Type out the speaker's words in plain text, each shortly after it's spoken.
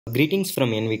Greetings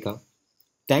from EnviCA.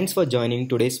 Thanks for joining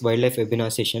today's wildlife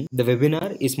webinar session. The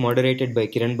webinar is moderated by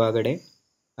Kiran bagade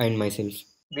and myself.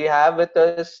 We have with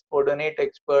us ordinate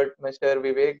expert Mr.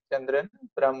 Vivek Chandran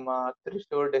from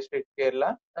Thrissur district,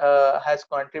 Kerala. Has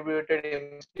contributed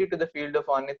immensely to the field of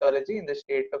ornithology in the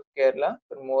state of Kerala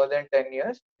for more than 10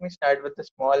 years. Let me start with a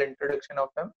small introduction of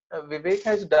him. Vivek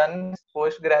has done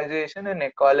post-graduation in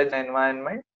ecology and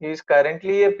environment. He is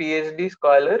currently a PhD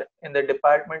scholar in the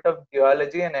Department of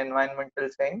Geology and Environmental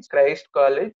Science, Christ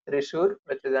College, Thrissur,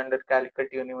 which is under Calicut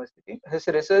University. His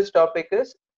research topic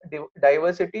is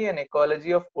diversity and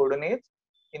ecology of odonates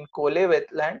in Kole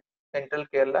wetland, central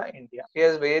Kerala, India. He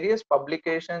has various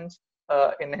publications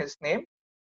in his name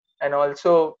and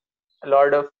also a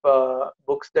lot of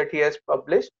books that he has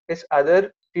published. His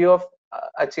other few of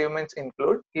achievements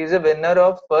include he is a winner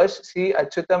of first C.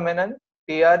 Achyutamenan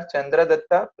T.R.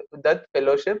 Chandradatta Dutt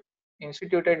Fellowship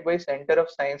instituted by Center of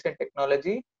Science and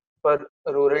Technology for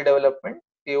Rural Development,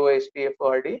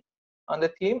 COSTFORD, on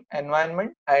the theme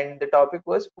environment, and the topic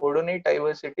was odonate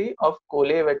diversity of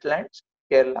Kole wetlands,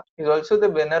 Kerala. He is also the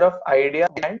winner of IDEA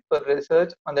grant for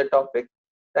research on the topic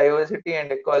diversity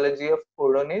and ecology of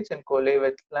odonates in Kole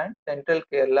wetland, central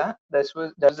Kerala. That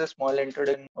was a small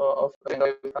introduction of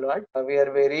we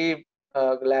are very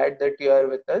glad that you are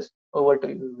with us. Over to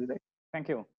you, Vivek. Thank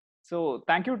you. So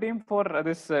thank you, team, for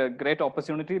this great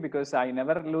opportunity, because I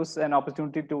never lose an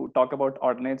opportunity to talk about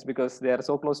ordinates because they are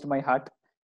so close to my heart.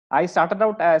 I started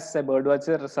out as a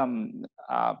birdwatcher some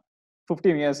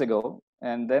 15 years ago,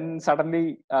 and then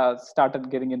suddenly started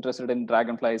getting interested in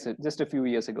dragonflies just a few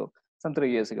years ago, some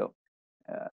 3 years ago.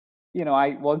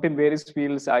 I worked in various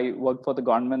fields. I worked for the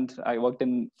government. I worked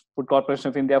in Food Corporation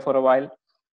of India for a while.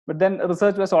 But then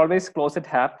research was always close at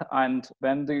hand, and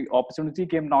when the opportunity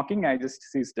came knocking, I just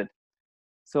seized it.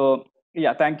 So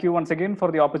yeah, thank you once again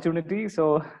for the opportunity.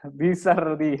 So these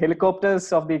are the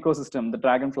helicopters of the ecosystem, the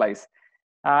dragonflies.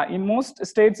 In most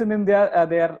states in India,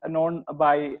 they are known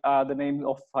by the name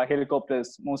of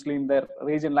helicopters, mostly in their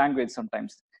region language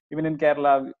sometimes. Even in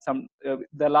Kerala,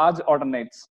 the large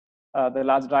ordinates, the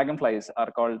large dragonflies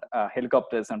are called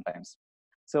helicopters sometimes.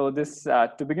 So this,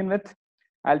 to begin with,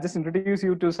 I'll just introduce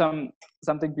you to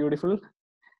something beautiful.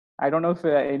 I don't know if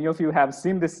any of you have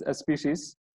seen this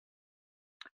species.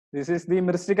 This is the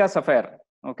Myristica sapphire.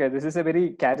 Okay, this is a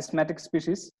very charismatic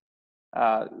species.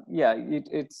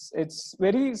 It's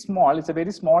very small. It's a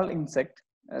very small insect.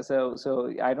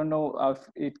 So I don't know if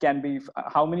it can be.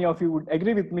 How many of you would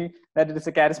agree with me that it is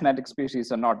a charismatic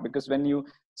species or not? Because when you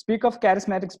speak of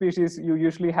charismatic species, you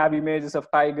usually have images of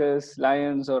tigers,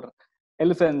 lions, or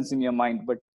elephants in your mind.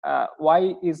 But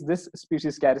why is this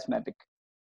species charismatic?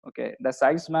 Okay, does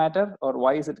size matter, or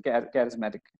why is it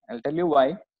charismatic? I'll tell you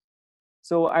why.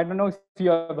 So I don't know if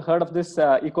you have heard of this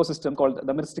ecosystem called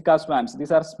the Myristica swamps.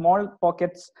 These are small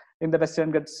pockets in the Western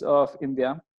Ghats of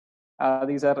India.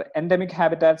 These are endemic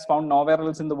habitats found nowhere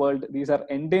else in the world. These are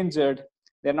endangered.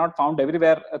 They're not found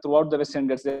everywhere throughout the Western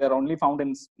Ghats. They are only found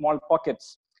in small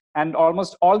pockets. And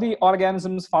almost all the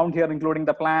organisms found here, including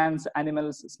the plants,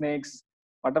 animals, snakes,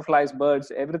 butterflies,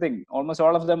 birds, everything, almost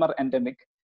all of them are endemic.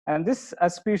 And this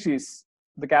species,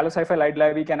 the Callocyphile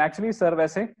idlevi, can actually serve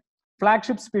as a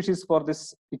flagship species for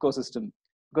this ecosystem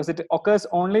because it occurs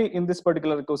only in this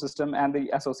particular ecosystem and the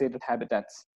associated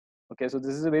habitats. Okay, so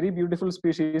this is a very beautiful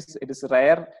species. It is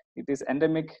rare, it is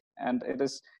endemic, and it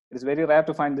is very rare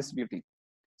to find this beauty.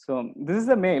 So this is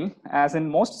the male. As in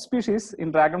most species,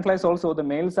 in dragonflies also, the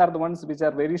males are the ones which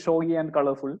are very showy and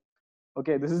colorful.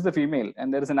 Okay, this is the female.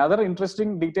 And there is another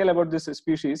interesting detail about this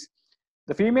species.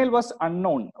 The female was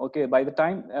unknown, okay, by the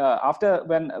time, after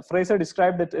when Fraser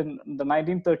described it in the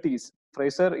 1930s.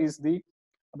 Fraser is the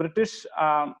British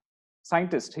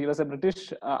scientist. He was a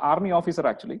British army officer,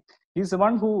 actually. He's the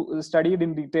one who studied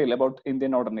in detail about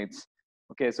Indian ordinates.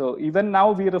 Okay, so even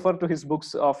now we refer to his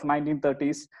books of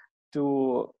 1930s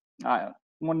to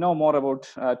know more about,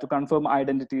 to confirm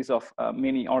identities of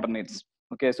many ordinates.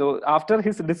 Okay, so after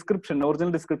his description,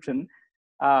 original description,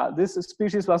 this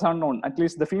species was unknown. At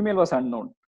least the female was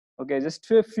unknown. Okay, just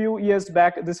a few years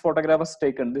back, this photograph was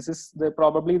taken. This is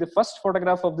probably the first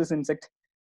photograph of this insect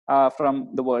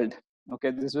from the world. Okay,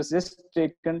 this was just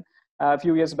taken a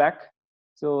few years back.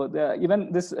 So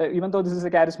even though this is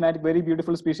a charismatic, very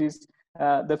beautiful species,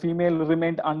 the female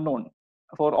remained unknown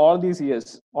for all these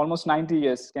years, almost 90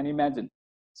 years. Can you imagine?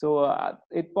 So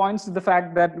it points to the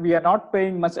fact that we are not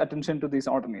paying much attention to these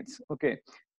ordinates. Okay.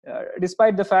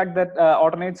 Despite the fact that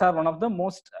ordinates are one of the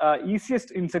most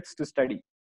easiest insects to study,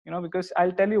 because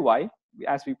I'll tell you why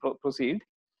as we proceed.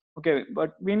 Okay,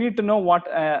 but we need to know what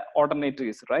ordinate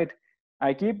is, right?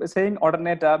 I keep saying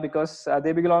ordinata because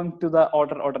they belong to the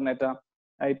order Ordinata.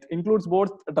 It includes both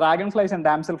dragonflies and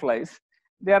damselflies.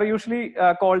 They are usually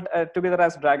called together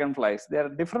as dragonflies. They are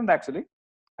different actually.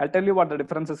 I'll tell you what the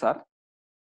differences are.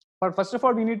 But first of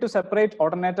all, we need to separate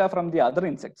Odonata from the other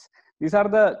insects. These are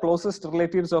the closest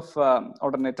relatives of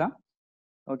Odonata.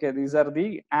 Okay, these are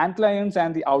the antlions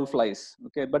and the owlflies.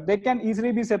 Okay, but they can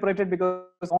easily be separated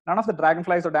because none of the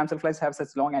dragonflies or damselflies have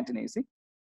such long antennae. See,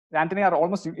 the antennae are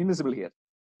almost invisible here.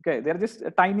 Okay, they're just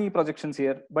tiny projections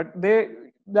here, but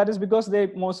that is because they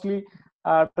mostly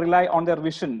rely on their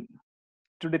vision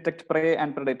to detect prey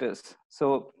and predators.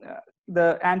 So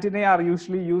the antennae are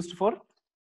usually used for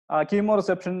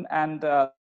chemoreception and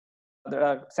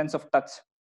the sense of touch.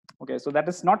 Okay, so that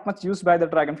is not much used by the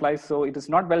dragonflies, so it is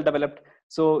not well developed.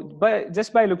 So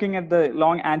just by looking at the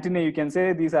long antennae, you can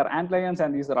say these are antlions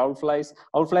and these are owlflies.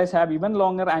 Owlflies have even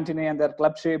longer antennae and they're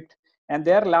club-shaped, and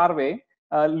their larvae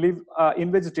live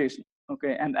in vegetation.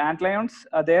 Okay, and antlions,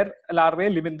 their larvae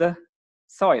live in the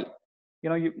soil. You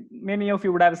know, many of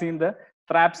you would have seen the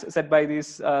traps set by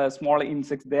these small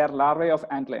insects. They are larvae of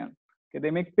antlion. Okay,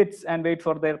 they make pits and wait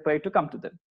for their prey to come to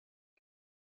them.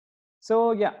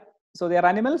 So yeah, so they are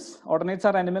animals. Odonates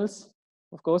are animals,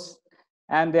 of course,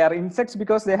 and they are insects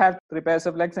because they have 3 pairs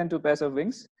of legs and 2 pairs of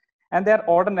wings. And they are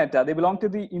Odonata. They belong to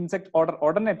the insect order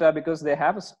Odonata because they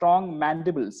have strong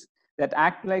mandibles that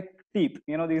act like teeth.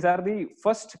 You know, these are the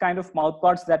first kind of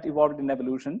mouthparts that evolved in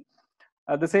evolution.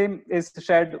 The same is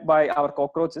shared by our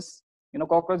cockroaches. You know,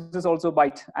 cockroaches also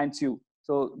bite and chew.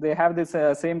 So they have this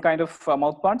same kind of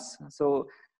mouthparts. So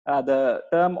the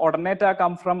term Odonata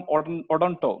comes from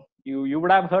odonto. You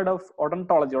would have heard of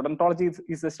odontology. Odontology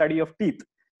is the study of teeth.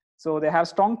 So they have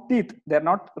strong teeth. They're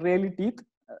not really teeth,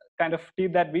 kind of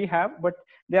teeth that we have, but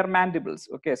they are mandibles.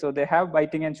 Okay, so they have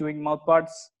biting and chewing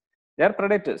mouthparts. They are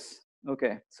predators.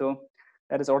 Okay, so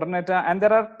that is Odonata. And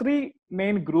there are 3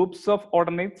 main groups of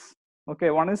odonates. Okay,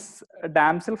 one is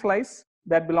damselflies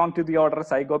that belong to the order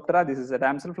Zygoptera. This is a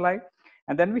damselfly.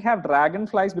 And then we have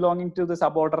dragonflies belonging to the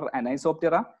suborder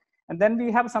Anisoptera. And then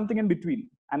we have something in between,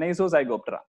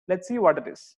 Anisozygoptera. Let's see what it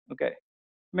is. Okay,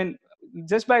 I mean,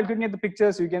 just by looking at the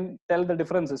pictures, you can tell the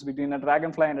differences between a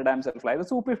dragonfly and a damselfly. The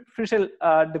superficial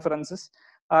differences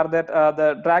are that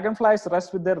the dragonflies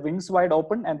rest with their wings wide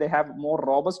open and they have more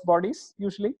robust bodies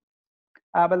usually.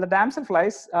 But the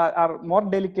damselflies are more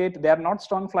delicate. They are not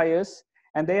strong flyers,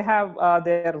 and they have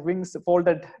their wings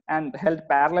folded and held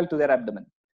parallel to their abdomen.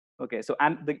 Okay, so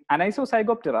and the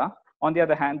Anisozygoptera, on the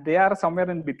other hand, they are somewhere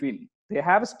in between. They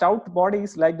have stout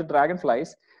bodies like the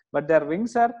dragonflies, but their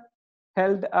wings are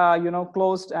held,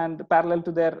 closed and parallel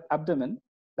to their abdomen,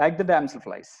 like the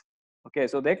damselflies. Okay,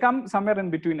 so they come somewhere in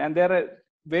between, and they're a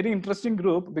very interesting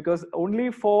group because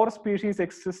only 4 species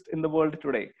exist in the world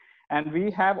today. And we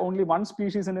have only 1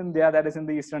 species in India, that is in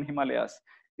the Eastern Himalayas.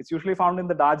 It's usually found in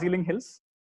the Darjeeling Hills.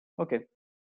 Okay,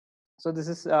 so this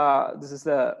is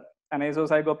the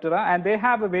Anisozygoptera, and they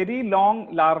have a very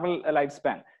long larval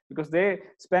lifespan because they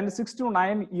spend 6 to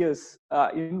 9 years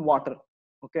in water.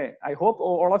 Okay, I hope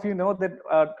all of you know that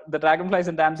the dragonflies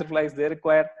and damselflies, they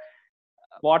require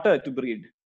water to breed.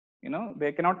 You know,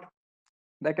 they cannot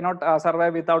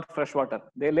survive without fresh water.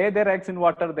 They lay their eggs in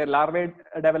water, their larvae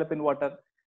develop in water,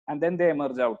 and then they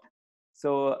emerge out.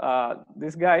 So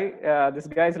this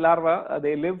guy's larva,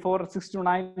 they live for 6 to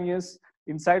 9 years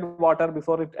inside water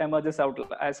before it emerges out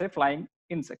as a flying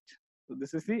insect. So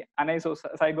this is the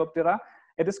Anisozygoptera.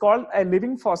 It is called a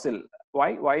living fossil.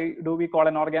 Why do we call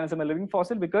an organism a living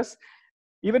fossil? Because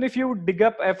even if you dig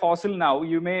up a fossil now,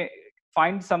 you may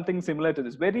find something similar to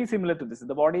this, very similar to this.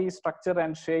 The body structure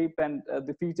and shape and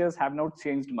the features have not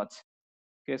changed much.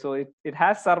 Okay, so it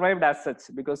has survived as such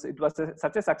because it was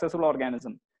such a successful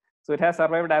organism. So it has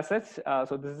survived as such.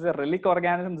 So this is a relic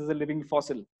organism. This is a living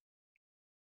fossil.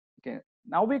 Okay,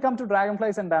 now we come to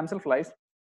dragonflies and damselflies.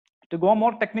 To go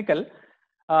more technical,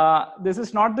 this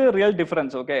is not the real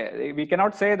difference. Okay, we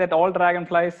cannot say that all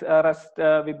dragonflies rest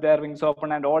with their wings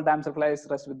open and all damselflies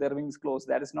rest with their wings closed.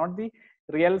 That is not the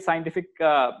real scientific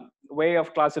way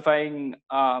of classifying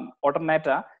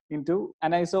Odonata into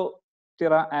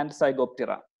Anisoptera and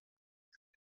Zygoptera.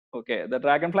 Okay, the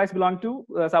dragonflies belong to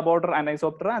the suborder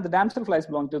Anisoptera, and the damselflies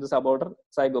belong to the suborder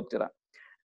Zygoptera.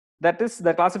 That is,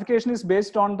 the classification is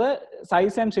based on the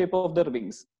size and shape of their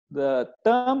wings. The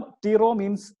term ptero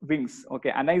means wings.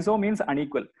 Okay, aniso means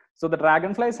unequal. So the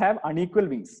dragonflies have unequal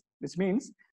wings, which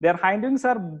means their hind wings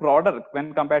are broader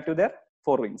when compared to their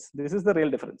forewings. This is the real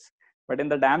difference. But in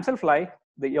the damselfly,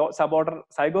 the suborder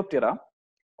Zygoptera,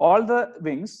 all the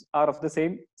wings are of the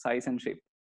same size and shape.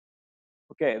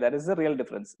 Okay, that is the real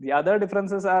difference. The other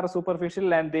differences are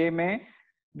superficial, and there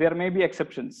may be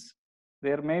exceptions.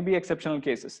 There may be exceptional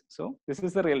cases. So this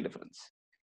is the real difference.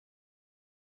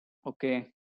 Okay,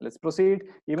 let's proceed.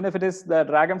 Even if it is the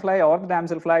dragonfly or the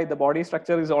damselfly, the body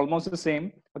structure is almost the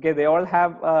same. Okay, they all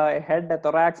have a head, a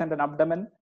thorax, and an abdomen,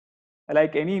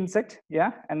 like any insect.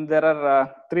 Yeah, and there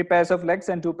are 3 pairs of legs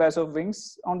and 2 pairs of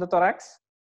wings on the thorax.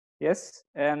 Yes,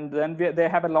 and then they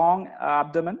have a long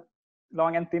abdomen,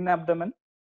 long and thin abdomen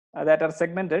that are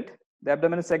segmented. The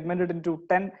abdomen is segmented into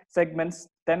 10 segments,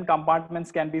 10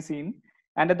 compartments can be seen.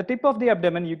 And at the tip of the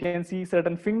abdomen, you can see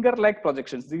certain finger-like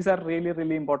projections. These are really,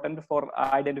 really important for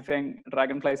identifying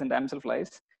dragonflies and damselflies.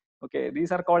 Okay,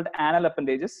 these are called anal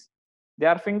appendages. They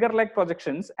are finger-like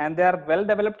projections, and they are well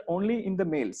developed only in the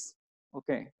males.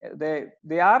 Okay,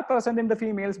 they are present in the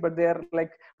females, but they are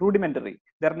like rudimentary.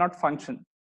 They are not function.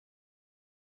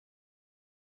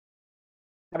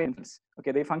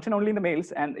 Okay, they function only in the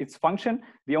males, and its function,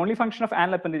 the only function of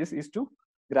anal appendages is to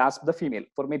grasp the female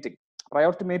for mating.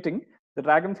 Prior to mating, the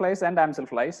dragonflies and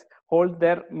damselflies hold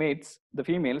their mates, the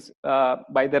females,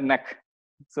 by their neck.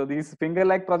 So these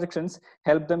finger-like projections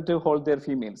help them to hold their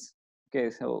females. Okay,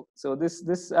 so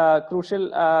this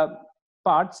crucial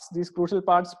these crucial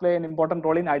parts play an important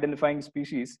role in identifying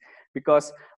species,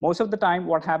 because most of the time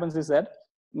what happens is that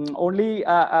only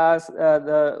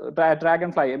the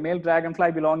dragonfly, a male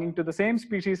dragonfly belonging to the same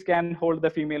species, can hold the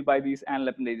female by these anal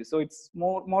appendages. So it's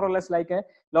more or less like a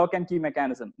lock and key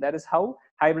mechanism. That is how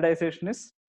hybridization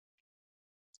is,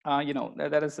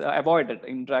 that is avoided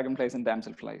in dragonflies and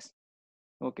damselflies.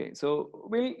 Okay, so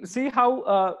we'll see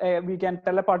how we can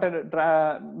tell apart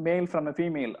a male from a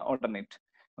female alternate.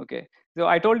 Okay, so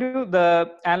I told you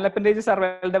the anal appendages are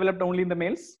well developed only in the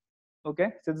males.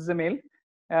 Okay, so this is a male.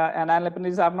 And anal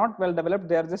appendages are not well developed,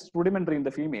 they are just rudimentary in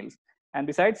the females. And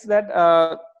besides that,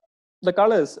 the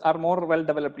colors are more well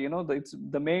developed.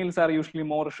 The males are usually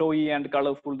more showy and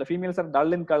colorful. The females are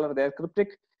dull in color, they are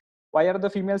cryptic. Why are the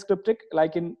females cryptic?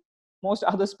 Like in most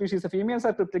other species, the females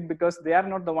are cryptic because they are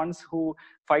not the ones who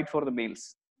fight for the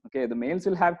males. Okay, the males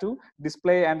will have to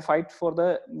display and fight for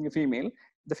the female.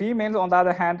 The female, on the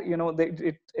other hand,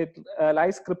 it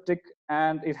lies cryptic,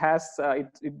 and it has it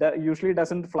usually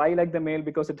doesn't fly like the male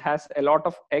because it has a lot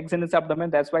of eggs in its abdomen.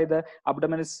 That's why the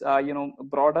abdomen is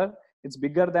broader. It's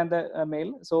bigger than the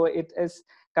male, so it is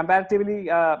comparatively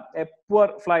a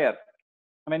poor flyer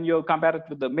when you compare it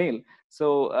with the male.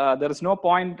 So there is no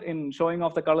point in showing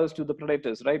off the colors to the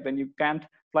predators, right? When you can't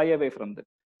fly away from them.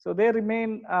 So they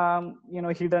remain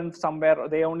hidden somewhere.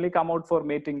 They only come out for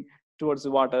mating towards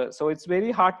the water. So it's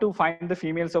very hard to find the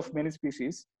females of many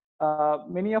species.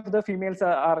 Many of the females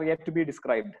are yet to be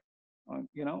described.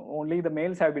 Only the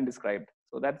males have been described.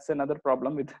 So that's another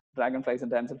problem with dragonflies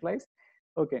and damselflies.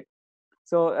 Okay.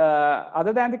 So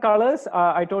other than the colors,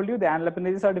 I told you the anal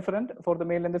appendages are different for the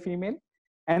male and the female.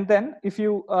 And then if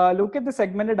you look at the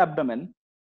segmented abdomen,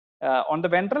 on the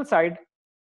ventral side,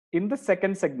 in the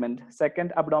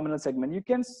second abdominal segment, you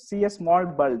can see a small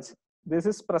bulge. This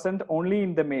is present only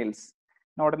in the males,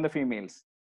 not in the females.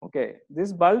 Okay,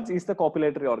 this bulge is the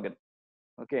copulatory organ.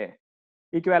 Okay,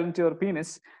 equivalent to your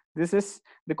penis. This is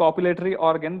the copulatory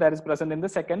organ that is present in the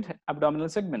second abdominal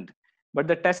segment. But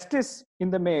the testis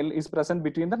in the male is present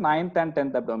between the 9th and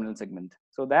 10th abdominal segment.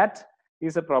 So that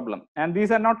is a problem. And these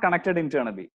are not connected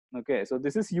internally. Okay, so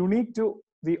this is unique to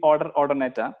the order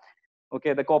Ordinata.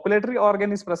 Okay, the copulatory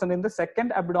organ is present in the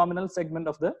second abdominal segment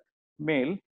of the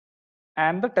male,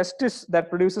 and the testis that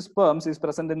produces sperms is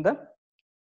present in the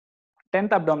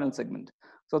 10th abdominal segment.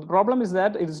 So the problem is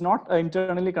that it is not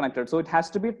internally connected. So it has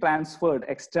to be transferred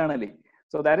externally.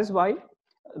 So that is why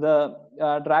the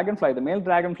dragonfly, the male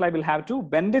dragonfly, will have to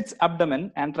bend its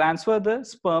abdomen and transfer the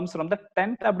sperms from the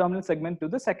 10th abdominal segment to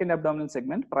the second abdominal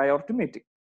segment prior to mating.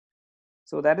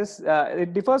 So that is,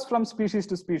 it differs from species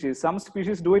to species. Some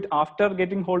species do it after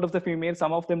getting hold of the female.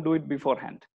 Some of them do it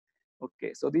beforehand.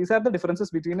 Okay, so these are the differences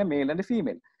between a male and a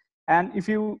female. And if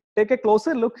you take a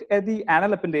closer look at the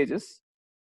anal appendages,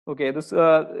 okay, this is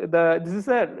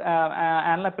the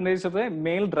anal appendage of a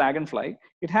male dragonfly.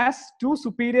 It has 2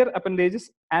 superior appendages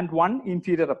and 1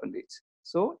 inferior appendage.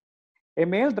 So a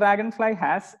male dragonfly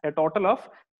has a total of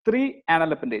 3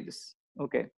 anal appendages.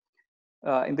 Okay.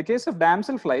 In the case of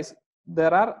damselflies,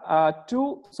 there are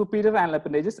 2 superior anal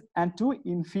appendages and 2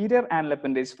 inferior anal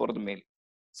appendages for the male.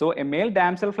 So a male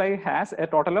damselfly has a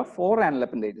total of 4 anal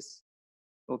appendages.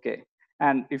 Okay.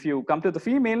 And if you come to the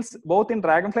females, both in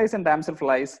dragonflies and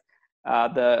damselflies,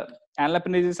 the anal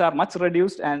appendages are much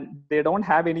reduced and they don't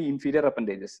have any inferior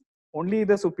appendages. Only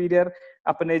the superior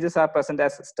appendages are present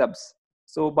as stubs.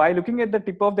 So by looking at the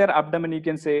tip of their abdomen, you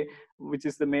can say which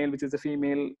is the male, which is the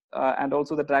female, and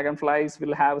also the dragonflies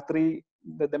will have 3.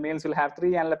 The males will have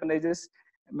 3 anal appendages.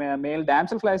 Male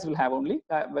damselflies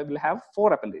will have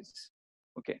 4 appendages.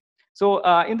 Okay. So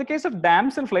in the case of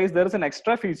damselflies, there is an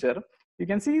extra feature. You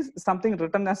can see something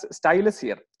written as stylus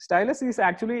here. Stylus is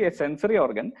actually a sensory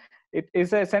organ. It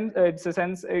is a sense. It's a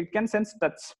sense. It can sense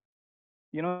touch.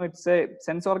 You know, it's a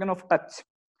sense organ of touch.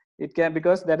 It can,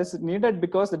 because that is needed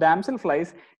because the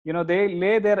damselflies, you know, they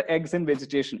lay their eggs in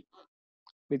vegetation,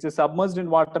 which is submerged in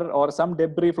water or some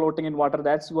debris floating in water.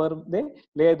 That's where they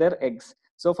lay their eggs.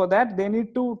 So for that, they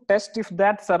need to test if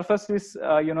that surface is,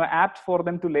 you know, apt for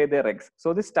them to lay their eggs.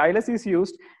 So this stylus is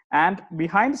used, and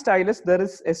behind stylus, there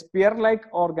is a spear-like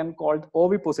organ called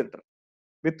ovipositor,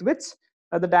 with which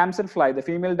the damselfly, the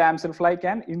female damselfly,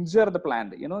 can injure the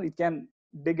plant. You know, it can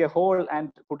dig a hole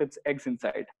and put its eggs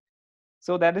inside.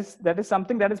 So that is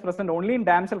something that is present only in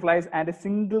damselflies and a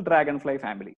single dragonfly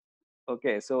family.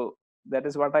 Okay, so that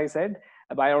is what I said.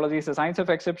 Biology is a science of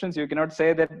exceptions. You cannot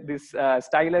say that this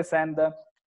stylus and the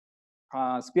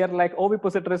spear-like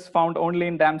ovipositor is found only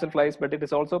in damselflies, but it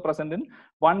is also present in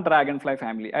one dragonfly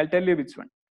family. I'll tell you which one.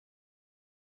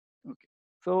 Okay,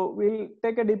 so we'll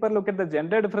take a deeper look at the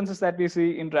gender differences that we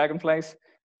see in dragonflies.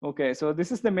 Okay, so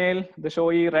this is the male, the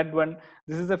showy red one.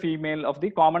 This is the female of the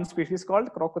common species called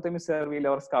Crocothemis cerevisiae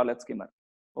or scarlet skimmer.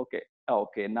 Okay,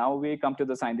 okay, now we come to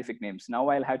the scientific names. Now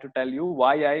I'll have to tell you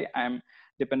why I am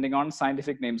depending on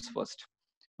scientific names first.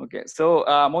 Okay, so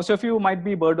most of you might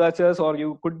be bird watchers, or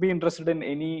you could be interested in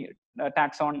any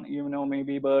taxon, you know,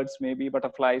 maybe birds, maybe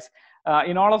butterflies.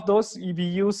 In all of those, we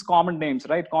use common names,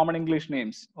 right? Common English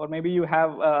names, or maybe you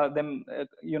have them,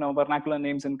 you know, vernacular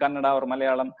names in Kannada or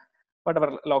Malayalam,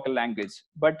 whatever local language.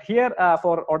 But here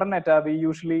for Odonata, we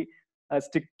usually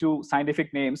stick to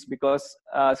scientific names because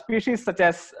species such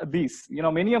as these, you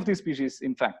know, many of these species,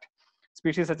 in fact,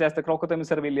 species such as the Crocothemis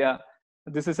cerevisiae,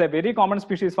 this is a very common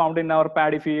species found in our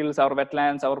paddy fields, our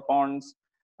wetlands, our ponds.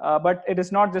 But it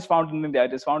is not just found in India.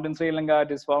 It is found in Sri Lanka.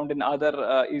 It is found in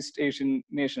other East Asian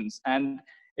nations. And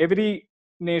every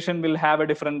nation will have a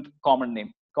different common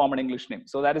name, common English name.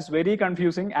 So that is very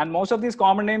confusing. And most of these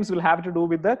common names will have to do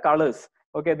with the colors.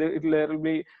 Okay, there will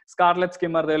be scarlet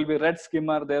skimmer, there will be red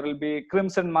skimmer, there will be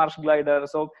crimson marsh glider.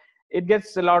 So it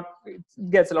gets a lot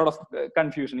of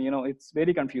confusion. You know, it's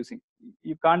very confusing.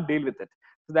 You can't deal with it.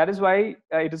 So that is why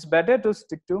it is better to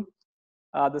stick to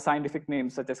the scientific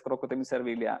names such as Crocothemis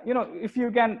cerevisiae. You know, if you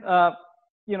can,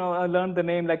 you know, learn the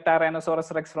name like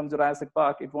Tyrannosaurus rex from Jurassic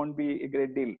Park, it won't be a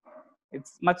great deal.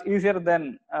 It's much easier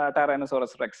than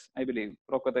Tyrannosaurus rex, I believe,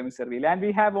 Crocothemis cerevisiae. And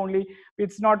we have only,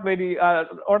 it's not very,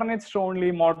 Odonates show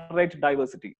only moderate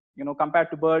diversity. You know, compared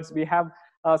to birds, we have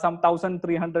some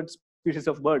 1,300 species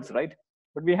of birds, right?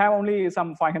 But we have only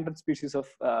some 500 species of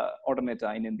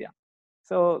Odonata in India.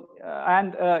 So,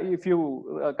 and if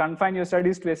you confine your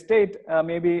studies to a state,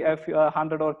 maybe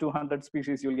 100 or 200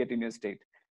 species you'll get in your state.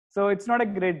 So it's not a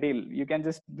great deal. You can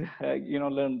just, you know,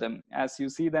 learn them. As you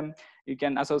see them, you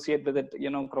can associate with it, you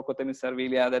know, Crocothemis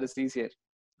cerevisiae, that is easier.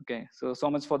 Okay, so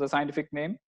much for the scientific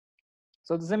name.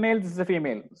 So this is a male, this is a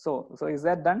female. So is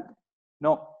that done?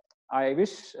 No, I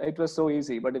wish it was so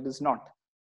easy, but it is not.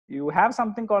 You have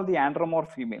something called the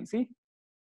andromorph female. See,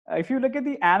 if you look at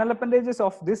the anal appendages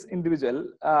of this individual,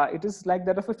 it is like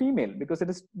that of a female because it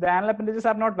is, the anal appendages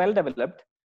are not well developed.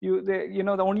 You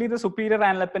know, only the superior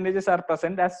anal appendages are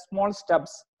present as small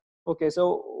stubs. Okay,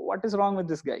 so what is wrong with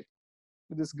this guy,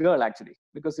 with this girl actually?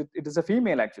 Because it is a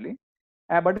female actually,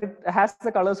 but it has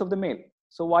the colors of the male.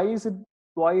 So why is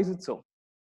it so?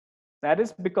 That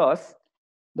is because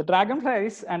the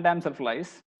dragonflies and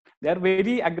damselflies, they are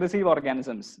very aggressive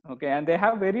organisms, okay, and they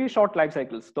have very short life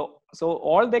cycles. So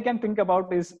all they can think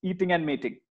about is eating and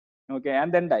mating, okay,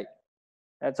 and then die.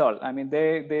 That's all. I mean,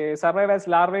 they survive as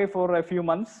larvae for a few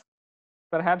months,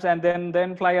 perhaps, and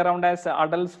then fly around as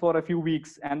adults for a few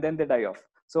weeks, and then they die off.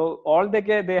 So all they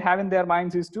have in their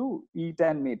minds is to eat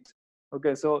and mate.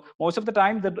 Okay, so most of the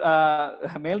time,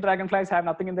 the male dragonflies have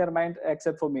nothing in their mind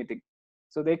except for mating.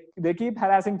 So they keep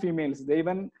harassing females. They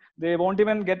won't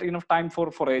even get enough time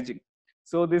for foraging.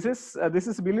 So this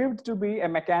is believed to be a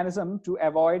mechanism to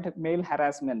avoid male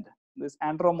harassment. This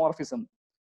andromorphism.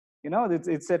 You know,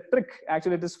 it's a trick.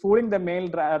 Actually, it is fooling the male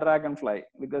dragonfly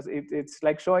because it's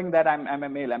like showing that I'm a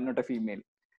male, I'm not a female.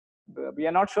 We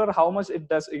are not sure how much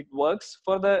it works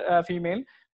for the female,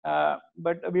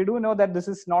 but we do know that this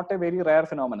is not a very rare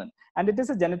phenomenon, and it is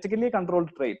a genetically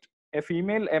controlled trait. A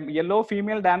yellow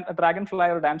female dragonfly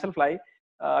or damselfly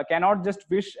cannot just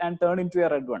wish and turn into a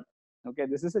red one. Okay,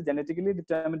 this is a genetically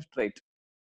determined trait.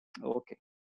 Okay,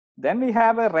 then we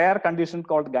have a rare condition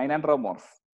called gynandromorph.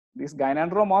 These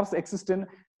gynandromorphs exist in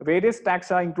various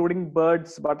taxa, including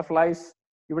birds, butterflies.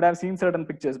 You would have seen certain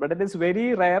pictures, but it is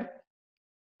very rare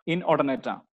in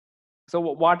Odonata. So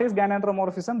what is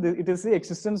gynandromorphism? It is the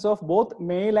existence of both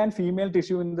male and female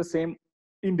tissue in the same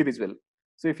individual.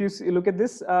 So if you look at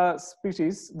this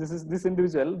species, this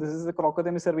individual, this is the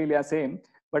Crocodemys cervilia, same,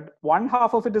 but one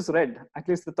half of it is red, at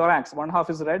least the thorax, one half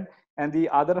is red, and the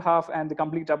other half and the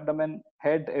complete abdomen,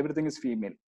 head, everything is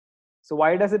female. So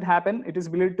why does it happen? It is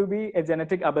believed to be a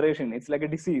genetic aberration. It's like a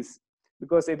disease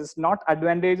because it is not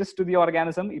advantageous to the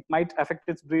organism. It might affect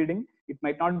its breeding. It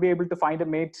might not be able to find a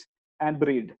mate and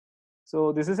breed.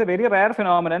 So this is a very rare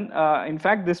phenomenon. In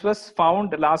fact, this was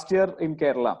found last year in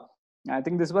Kerala. I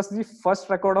think this was the first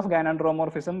record of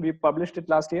gynandromorphism. We published it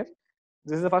last year.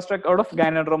 This is the first record of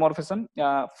gynandromorphism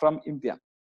from India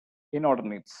in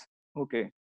ordinates. Okay.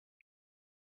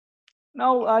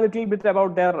 Now a little bit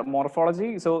about their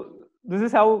morphology. So this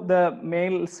is how the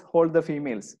males hold the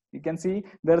females. You can see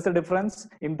there is a difference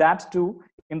in that too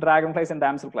in dragonflies and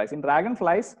damselflies. In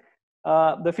dragonflies,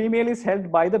 the female is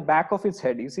held by the back of its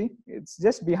head. You see, it's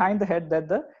just behind the head that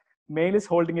the male is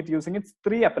holding it using its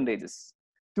 3 appendages,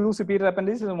 2 superior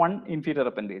appendages and 1 inferior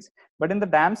appendage. But in the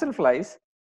damselflies,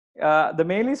 the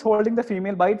male is holding the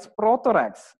female by its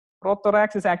prothorax.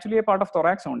 Prothorax is actually a part of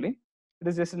thorax only. It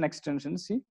is just an extension,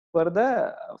 see, where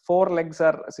the 4 legs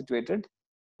are situated.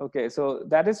 Okay, so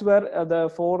that is where the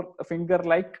 4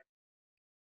 finger-like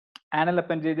anal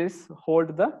appendages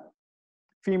hold the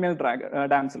female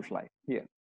damselfly here.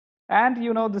 And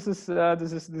you know,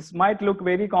 this might look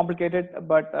very complicated,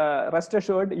 but rest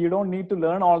assured, you don't need to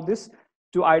learn all this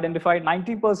to identify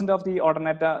 90% of the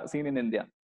ordinata seen in India.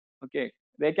 Okay,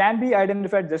 they can be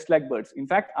identified just like birds. In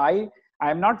fact, I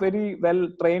am not very well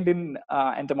trained in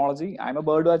entomology. I'm a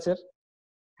bird watcher.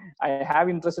 I have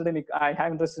interest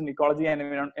in ecology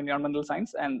and environmental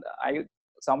science, and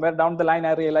somewhere down the line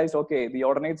I realized, okay, the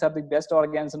ordinates are the best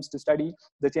organisms to study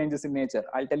the changes in nature.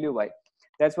 I'll tell you why.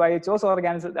 That's why I chose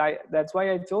that's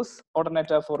why I chose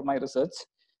ordinata for my research.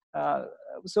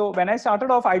 So when I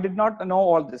started off, I did not know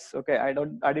all this. Okay,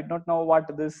 I did not know what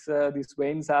these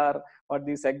veins are, what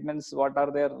these segments, what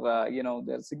are their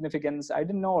their significance. I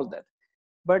didn't know all that.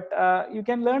 But you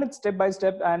can learn it step by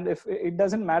step, and if it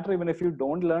doesn't matter even if you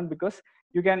don't learn, because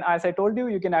you can, as I told you,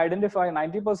 you can identify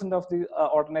 90% of the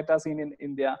ordinata seen in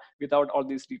India without all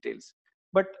these details.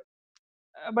 But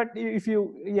if you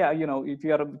if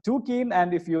you are too keen,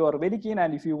 and if you are very keen,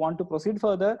 and if you want to proceed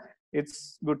further,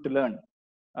 it's good to learn.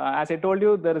 As I told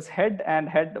you, there is head, and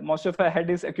most of our head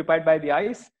is occupied by the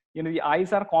eyes. The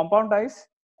eyes are compound eyes,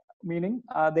 meaning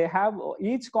they have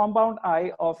each compound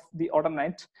eye of the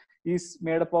ordinate is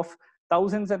made up of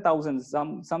thousands and thousands.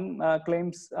 Some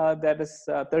claims that is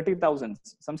 30,000.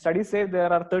 Some studies say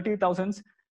there are 30,000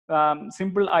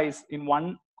 simple eyes in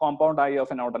one compound eye of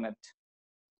an ordinate.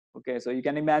 Okay, so you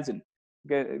can imagine.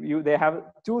 Okay, they have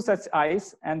 2 such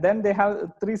eyes, and then they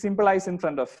have 3 simple eyes in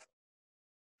front of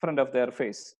their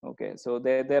face. Okay, so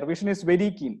their vision is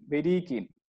very keen, very keen.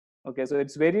 Okay, so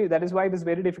that is why it is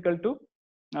very difficult to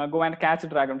go and catch a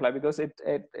dragonfly, because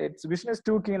its vision is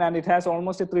too keen, and it has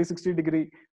almost a 360-degree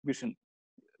vision.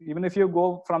 Even if you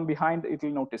go from behind, it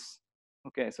will notice.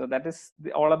 Okay, so that is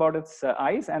all about its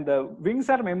eyes. And the wings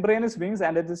are membranous wings,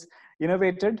 and it is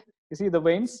innervated. You see the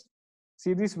veins.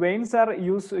 See, these veins are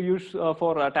used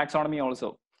for taxonomy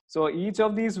also. So each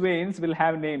of these veins will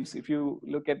have names if you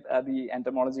look at the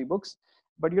entomology books.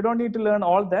 But you don't need to learn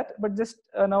all that, but just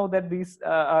know that these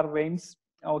are veins.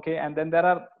 Okay, and then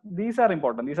these are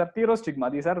important. These are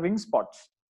pterostigma. These are wing spots.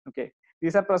 Okay,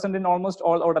 these are present in almost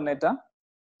all ordinata.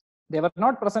 They were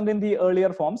not present in the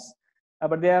earlier forms,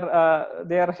 but they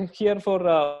are here for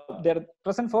they're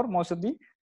present for most of the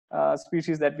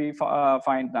species that we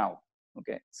find now.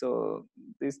 Okay, so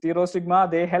these pterostigma,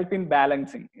 they help in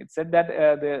balancing. It's said that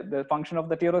the function of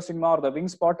the pterostigma or the wing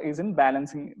spot is in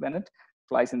balancing when it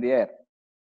flies in the air.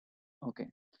 Okay,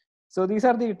 so these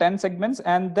are the 10 segments,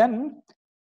 and then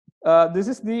this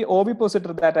is the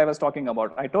ovipositor that I was talking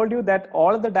about. I told you that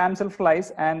all the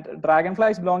damselflies and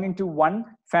dragonflies belonging to one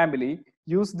family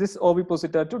use this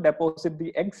ovipositor to deposit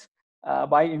the eggs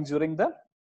by injuring the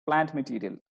plant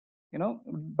material,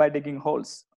 by digging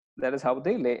holes. That is how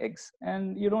they lay eggs.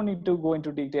 And you don't need to go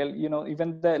into detail.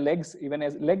 Even the legs, even a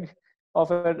leg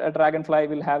of a dragonfly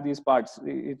will have these parts.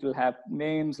 It will have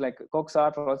names like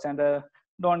coxswain, rochander.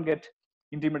 Don't get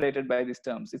intimidated by these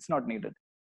terms. It's not needed.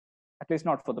 At least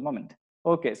not for the moment.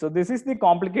 Okay, so this is the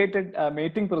complicated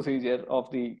mating procedure of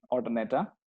the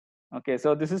ordinata. Okay,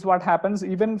 so this is what happens.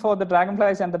 Even for the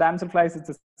dragonflies and the damselflies, it's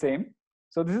the same.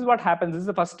 So this is what happens. This is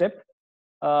the first step.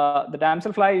 The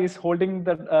damselfly is holding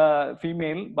the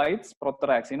female by its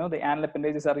prothorax. The anal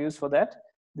appendages are used for that.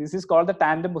 This is called the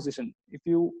tandem position. If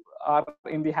you are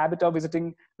in the habit of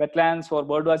visiting wetlands for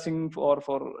bird watching or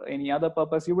for any other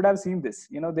purpose, you would have seen this.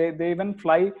 You know, they even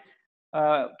fly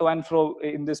to and fro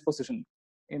in this position,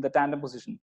 in the tandem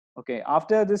position. Okay,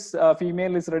 after this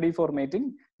female is ready for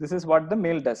mating, this is what the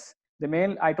male does. The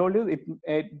male, I told you,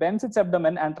 it bends its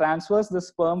abdomen and transfers the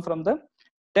sperm from the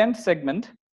 10th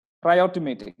segment prior to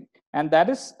mating. And that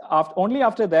is only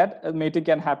after that mating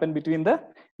can happen between the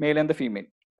male and the female.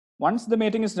 Once the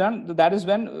mating is done, that is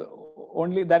when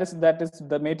only that is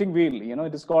the mating wheel. You know,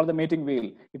 it is called the mating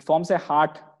wheel. It forms a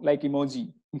heart-like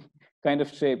emoji kind of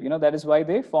shape. You know, that is why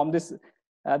they form this.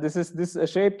 This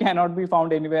shape cannot be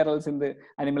found anywhere else in the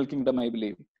animal kingdom, I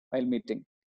believe, while mating.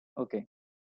 Okay.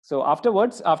 So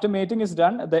afterwards, after mating is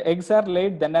done, the eggs are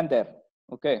laid then and there.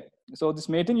 Okay. So this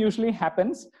mating usually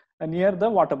happens near the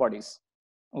water bodies.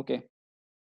 Okay.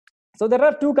 So there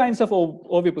are two kinds of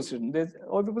oviposition.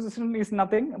 Oviposition is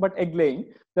nothing but egg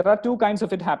laying. There are two kinds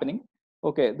of it happening.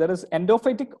 Okay, there is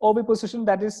endophytic oviposition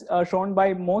that is shown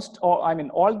by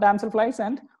all damselflies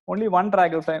and only one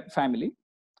dragonfly family.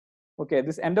 Okay,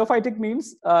 this endophytic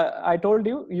means, I told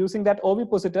you, using that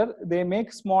ovipositor, they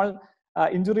make small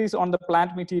injuries on the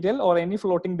plant material or any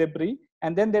floating debris,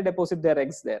 and then they deposit their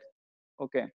eggs there.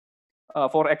 Okay.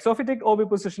 For exophytic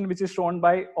oviposition, which is shown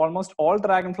by almost all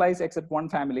dragonflies except one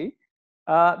family,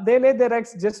 they lay their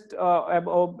eggs just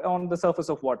on the surface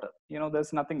of water. You know,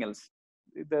 there's nothing else.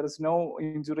 There is no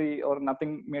injury or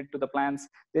nothing made to the plants.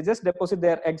 They just deposit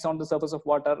their eggs on the surface of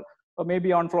water or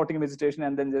maybe on floating vegetation,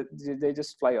 and then they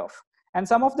just fly off. And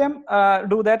some of them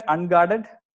do that unguarded.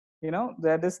 You know,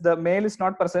 that is, the male is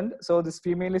not present, so this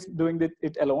female is doing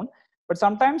it alone. But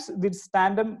sometimes this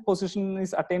tandem position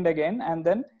is attained again, and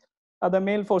then the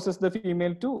male forces the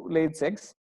female to lay its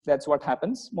eggs. That's what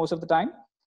happens most of the time.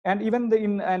 And even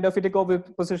in endophytic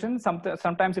oviposition,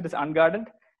 sometimes it is unguarded,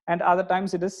 and other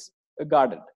times it is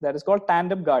guarded. That is called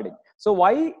tandem guarding. So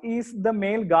why is the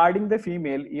male guarding the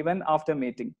female even after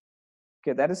mating?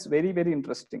 Okay, that is very, very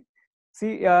interesting.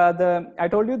 See, I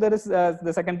told you there is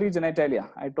the secondary genitalia.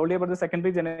 I told you about the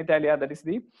secondary genitalia, that is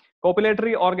the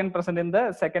copulatory organ present in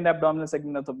the second abdominal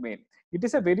segment of the male. It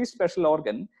is a very special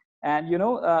organ. And you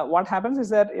know, what happens is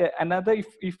that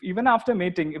if even after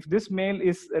mating, if this male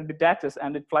is detaches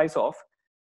and it flies off,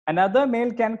 another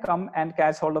male can come and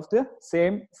catch hold of the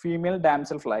same female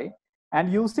damselfly,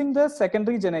 and using the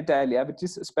secondary genitalia, which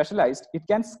is specialized, it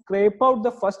can scrape out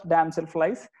the first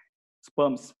damselfly's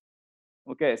sperms.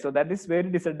 Okay, so that is very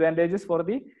disadvantageous for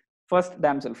the first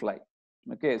damselfly.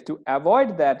 Okay, to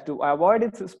avoid that, to avoid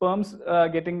its sperms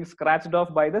getting scratched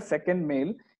off by the second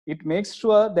male, it makes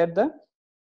sure that the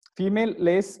female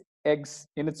lays eggs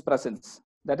in its presence.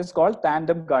 That is called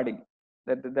tandem guarding.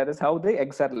 That is how the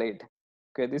eggs are laid.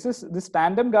 Okay, this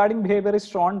tandem guarding behavior is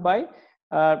shown by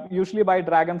usually by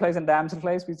dragonflies and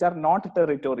damselflies, which are not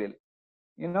territorial.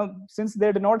 You know, since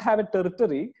they do not have a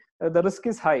territory, the risk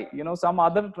is high. You know, some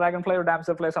other dragonfly or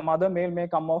damselfly, some other male may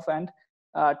come off and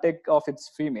take off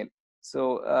its female.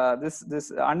 So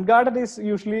this unguarded is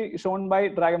usually shown by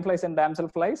dragonflies and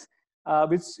damselflies,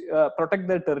 which protect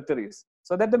their territories,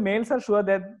 so that the males are sure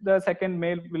that the second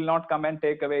male will not come and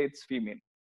take away its female.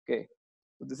 Okay,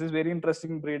 so this is very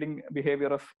interesting breeding behavior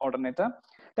of Odonata.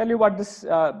 Tell you what this,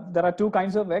 there are two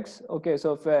kinds of eggs. Okay,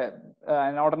 so if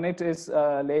an Odonate is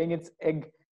laying its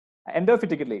egg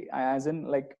endophytically, as in,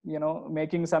 like, you know,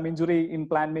 making some injury in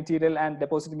plant material and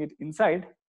depositing it inside,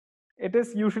 it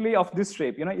is usually of this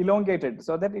shape, you know, elongated,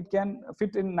 so that it can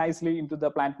fit in nicely into the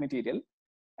plant material.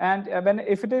 And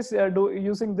if it is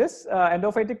using this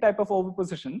endophytic type of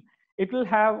oviposition, it will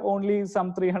have only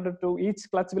some 300 to, each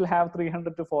clutch will have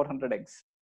 300 to 400 eggs.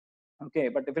 Okay,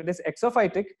 but if it is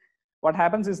exophytic, what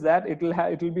happens is that it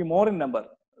will be more in number.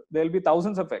 There will be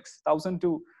thousands of eggs, 1,000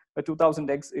 to 2,000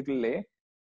 eggs it will lay.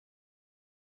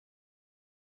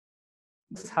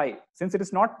 This is high. Since it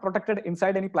is not protected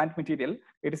inside any plant material,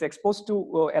 it is exposed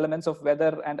to elements of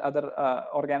weather and other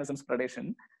organisms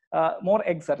predation. More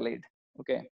eggs are laid.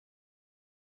 Okay.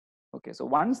 Okay. So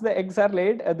once the eggs are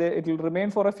laid, it will remain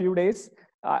for a few days,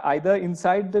 either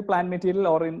inside the plant material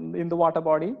or in the water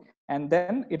body, and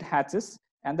then it hatches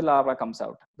and the larva comes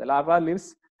out. The larva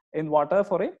lives in water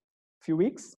for a few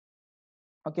weeks.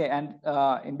 Okay, and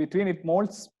in between it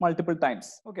molts multiple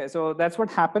times. Okay, so that's what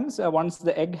happens once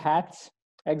the eggs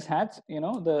hatch. You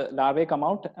know, the larvae come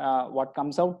out. What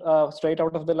comes out straight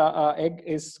out of the egg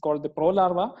is called the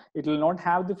prolarva. It will not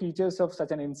have the features of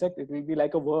such an insect. It will be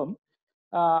like a worm.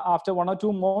 After 1 or 2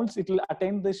 molts, it will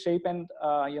attain the shape and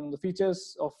you know, the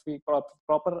features of the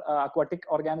proper aquatic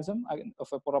organism, of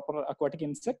a proper aquatic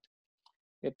insect.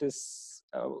 It is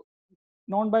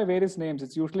known by various names.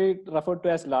 It's usually referred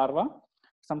to as larva.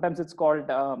 Sometimes it's called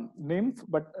nymph,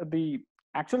 but the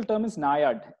actual term is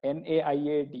naiad,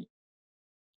 N-A-I-A-D,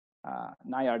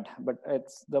 naiad, but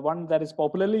it's the one that is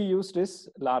popularly used is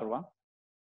larva.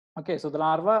 Okay, so the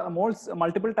larva molts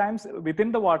multiple times within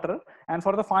the water, and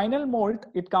for the final molt,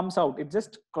 it comes out. It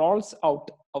just crawls out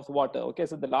of water. Okay,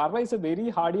 so the larva is a very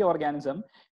hardy organism.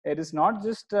 It is not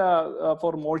just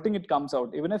for molting it comes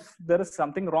out. Even if there is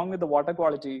something wrong with the water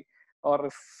quality, or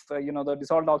if the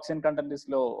dissolved oxygen content is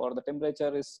low, or the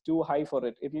temperature is too high for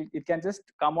it, it can just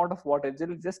come out of water. It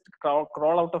will just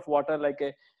crawl out of water like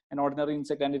an ordinary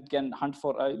insect, and it can hunt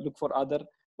for look for other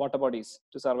water bodies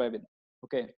to survive in.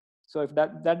 Okay. So if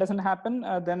that doesn't happen,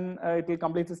 then it will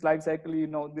complete its life cycle,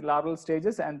 the larval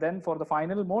stages, and then for the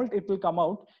final molt, it will come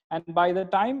out. And by the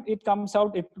time it comes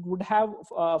out, it would have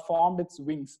formed its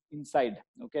wings inside.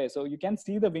 Okay, so you can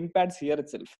see the wing pads here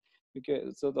itself.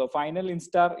 Okay, so the final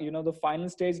instar, the final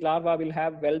stage larva will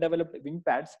have well-developed wing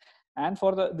pads, and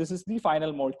this is the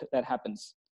final molt that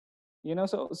happens.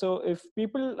 So if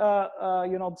people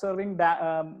observing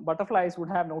butterflies would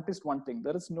have noticed one thing: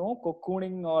 there is no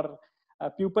cocooning or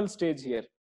pupal stage here.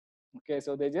 Okay,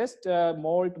 so they just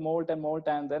molt,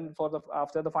 and then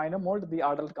after the final molt, the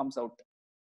adult comes out.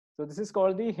 So this is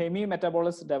called the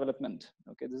hemimetabolous development.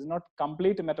 Okay, this is not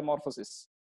complete metamorphosis.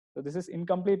 So this is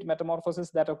incomplete metamorphosis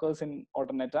that occurs in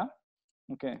Odonata.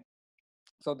 Okay,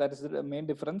 so that is the main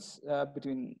difference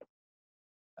between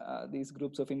these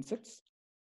groups of insects.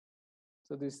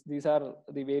 So these are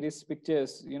the various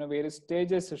pictures, various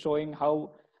stages showing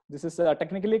how. This is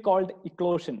technically called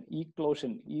eclosion,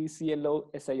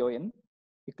 E-C-L-O-S-I-O-N,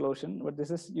 eclosion. But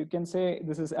this is, you can say,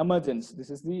 this is emergence. This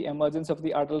is the emergence of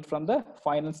the adult from the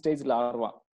final stage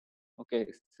larva. Okay,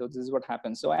 so this is what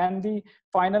happens. So, and the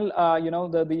final,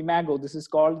 the imago, this is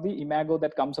called the imago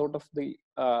that comes out of the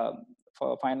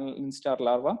final instar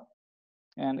larva.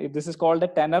 And this is called a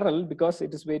teneral because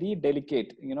it is very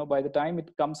delicate. By the time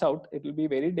it comes out, it will be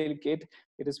very delicate.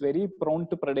 It is very prone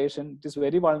to predation. It is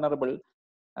very vulnerable.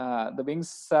 The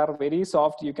wings are very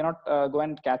soft. You cannot go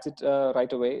and catch it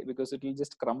right away because it will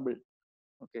just crumble.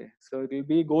 Okay, so it will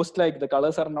be ghost-like. The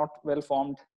colors are not well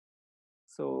formed.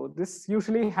 So this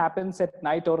usually happens at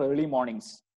night or early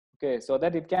mornings. Okay, so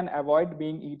that it can avoid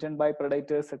being eaten by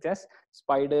predators such as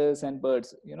spiders and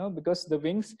birds. Because the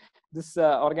wings, this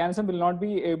organism will not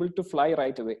be able to fly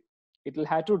right away. It will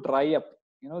have to dry up.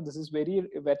 This is very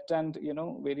wet and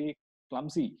very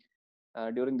clumsy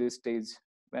during this stage,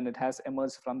 when it has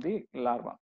emerged from the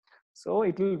larva. So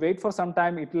it will wait for some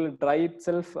time, it will dry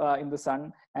itself in the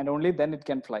sun, and only then it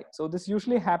can fly. So this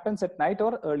usually happens at night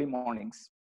or early mornings.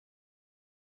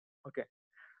 Okay.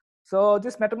 So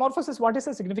this metamorphosis, what is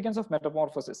the significance of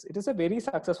metamorphosis? It is a very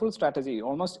successful strategy.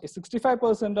 Almost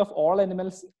 65% of all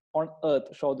animals on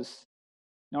Earth show this,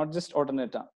 not just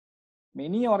Odonata.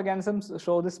 Many organisms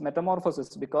show this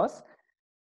metamorphosis because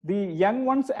the young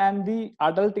ones and the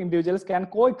adult individuals can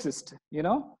coexist.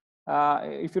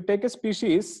 If you take a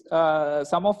species,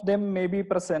 some of them may be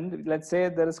present. Let's say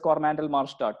there is Coromandel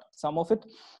marsh dart. Some of it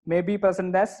may be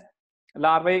present as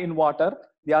larvae in water.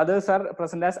 The others are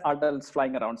present as adults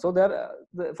flying around. So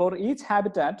for each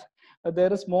habitat,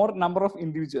 there is more number of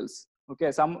individuals.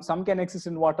 Okay, some can exist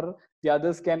in water. The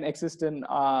others can exist in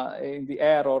the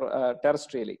air or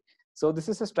terrestrially. So this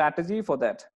is a strategy for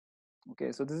that.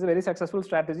 Okay, so this is a very successful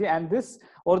strategy, and this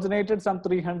originated some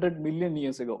 300 million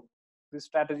years ago, this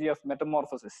strategy of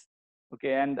metamorphosis.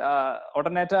 Okay, and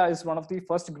Odonata is one of the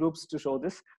first groups to show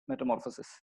this metamorphosis.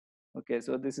 Okay,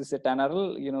 so this is a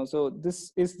teneral, so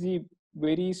this is the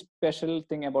very special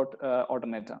thing about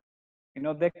Odonata.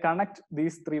 They connect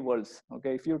these three worlds.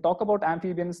 Okay, if you talk about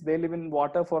amphibians, they live in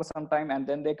water for some time and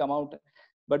then they come out,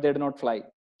 but they do not fly,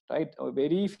 right?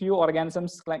 Very few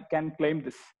organisms can claim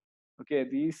this. Okay,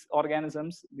 these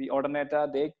organisms, the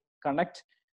Odonata, they connect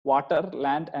water,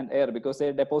 land, and air because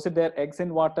they deposit their eggs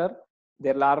in water.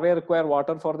 Their larvae require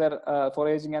water for their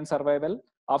foraging and survival.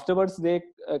 Afterwards, they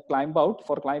climb out.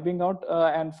 For climbing out,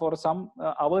 and for some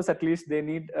hours at least, they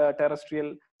need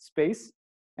terrestrial space.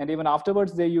 And even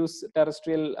afterwards, they use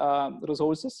terrestrial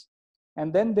resources.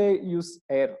 And then they use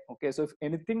air. Okay, so if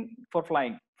anything for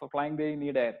flying they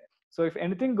need air. So if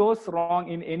anything goes wrong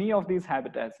in any of these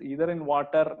habitats, either in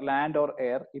water, land, or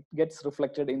air, it gets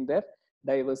reflected in their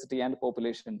diversity and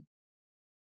population.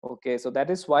 Okay, so that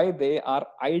is why they are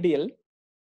ideal.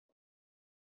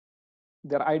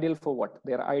 They're ideal for what?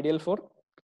 They're ideal for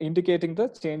indicating the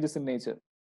changes in nature,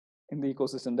 in the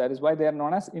ecosystem. That is why they are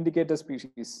known as indicator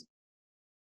species.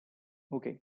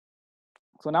 Okay,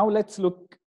 so now let's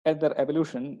look at their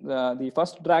evolution. The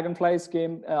first dragonflies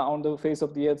came on the face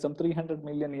of the earth some 300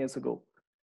 million years ago.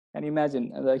 And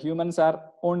imagine, the humans are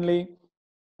only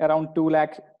around 2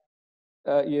 lakh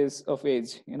years of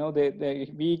age. You know,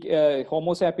 we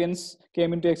Homo sapiens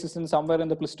came into existence somewhere in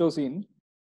the Pleistocene.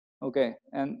 Okay,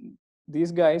 and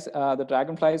these guys, the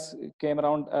dragonflies, came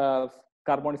around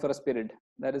Carboniferous period.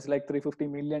 That is like 350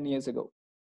 million years ago.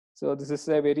 So this is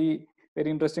a very,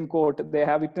 very interesting quote. They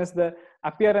have witnessed the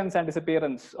appearance and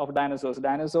disappearance of dinosaurs.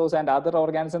 Dinosaurs and other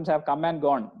organisms have come and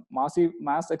gone. Mass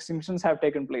extinctions have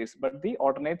taken place, but the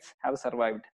alternates have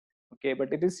survived. Okay,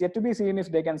 but it is yet to be seen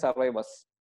if they can survive us.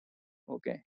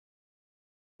 Okay,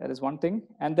 that is one thing.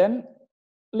 And then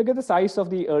look at the size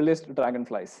of the earliest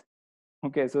dragonflies.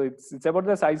 Okay, so it's about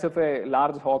the size of a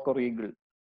large hawk or eagle,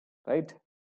 right?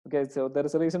 Okay, so there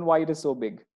is a reason why it is so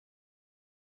big.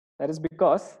 That is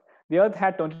because the Earth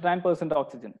had 29%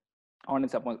 oxygen on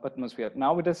its atmosphere.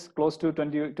 Now it is close to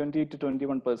 20 to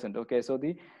 21%. Okay, so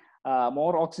the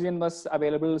more oxygen was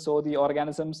available, so the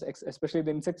organisms, especially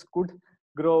the insects, could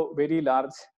grow very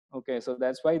large. Okay, so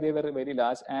that's why they were very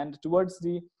large. And towards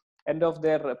the end of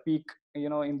their peak, you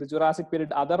know, in the Jurassic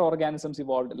period, other organisms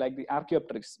evolved, like the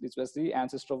Archaeopteryx, which was the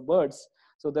ancestor of birds.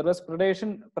 So there was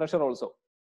predation pressure also.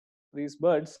 These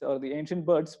birds, or the ancient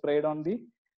birds, preyed on the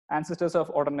ancestors of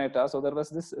Odonata. So there was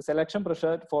this selection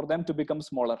pressure for them to become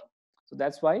smaller. So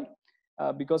that's why,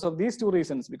 because of these two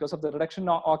reasons, because of the reduction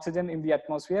of oxygen in the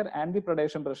atmosphere and the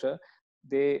predation pressure,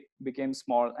 they became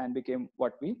small and became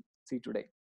what we see today.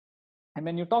 And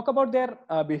when you talk about their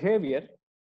behavior,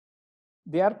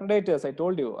 they are predators. I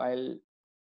told you, I'll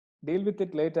deal with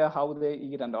it later, how they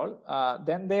eat and all.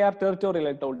 Then they are territorial,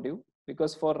 I told you,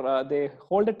 because for they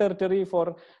hold a territory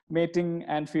for mating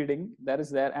and feeding. That is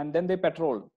there. And then they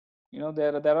patrol. You know,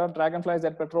 there are dragonflies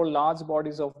that patrol large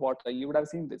bodies of water. You would have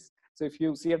seen this. So if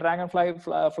you see a dragonfly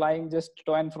flying just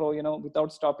to and fro, you know,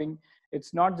 without stopping,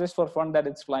 it's not just for fun that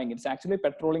it's flying. It's actually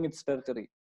patrolling its territory.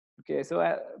 Okay,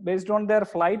 so based on their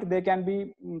flight, they can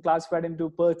be classified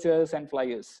into perchers and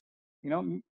flyers. You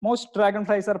know, most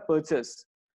dragonflies are perchers.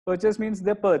 Perchers means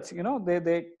they perch. You know,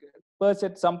 they perch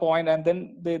at some point, and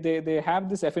then they have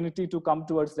this affinity to come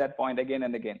towards that point again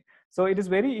and again. So it is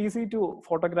very easy to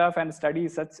photograph and study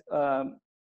such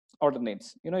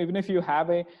alternates. You know, even if you have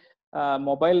a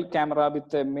mobile camera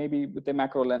with maybe with a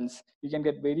macro lens, you can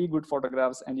get very good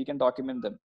photographs and you can document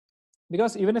them.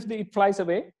 Because even if it flies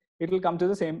away, it will come to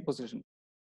the same position.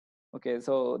 Okay,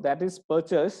 so that is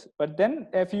perchers, but then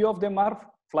a few of them are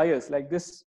flyers. Like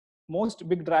this, most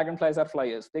big dragonflies are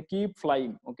flyers. They keep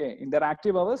flying. Okay, in their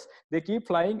active hours, they keep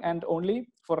flying, and only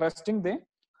for resting,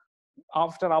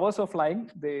 after hours of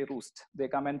flying, they roost. They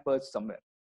come and perch somewhere.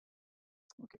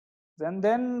 Okay,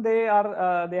 then they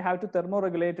have to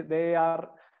thermoregulate. They are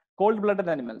cold-blooded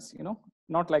animals. You know,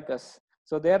 not like us.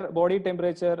 So their body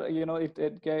temperature, you know,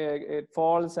 it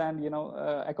falls, and you know,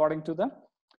 according to the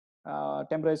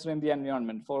temperature in the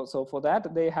environment. So for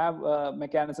that, they have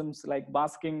mechanisms like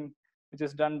basking, which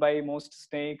is done by most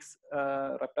snakes,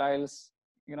 reptiles.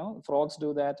 You know, frogs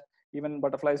do that. Even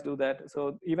butterflies do that.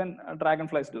 So even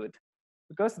dragonflies do it,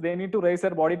 because they need to raise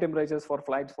their body temperatures for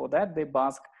flight. For that, they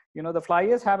bask. You know, the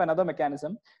flyers have another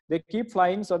mechanism. They keep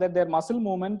flying so that their muscle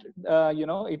movement, you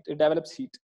know, it develops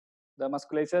heat. The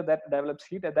musculature that develops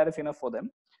heat, that is enough for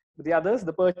them. But the others,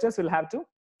 the perchers, will have to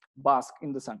bask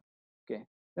in the sun. Okay.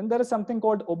 Then there is something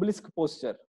called obelisk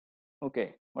posture.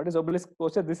 Okay. What is obelisk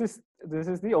posture? This is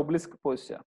the obelisk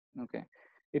posture. Okay.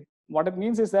 What it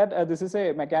means is that this is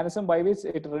a mechanism by which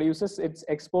it reduces its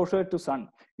exposure to sun.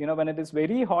 You know, when it is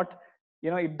very hot,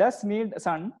 you know, it does need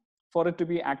sun for it to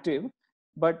be active,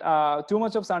 but too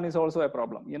much of sun is also a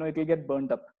problem. You know, it will get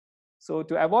burned up. So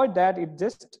to avoid that, it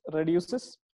just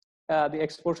reduces the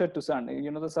exposure to sun.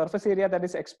 You know, the surface area that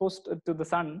is exposed to the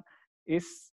sun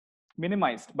is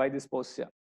minimized by this posture.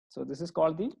 So this is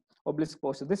called the obelisk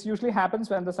posture. This usually happens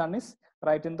when the sun is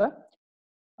right in the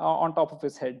on top of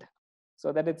his head,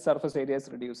 so that its surface area is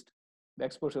reduced, the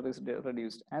exposure is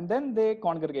reduced. And then they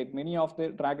congregate. Many of the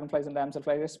dragonflies and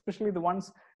damselflies, especially the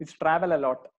ones which travel a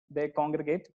lot, they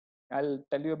congregate. I'll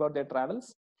tell you about their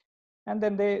travels. And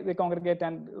then they congregate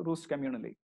and roost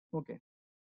communally. Okay.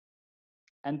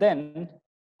 And then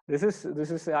this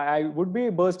is I would be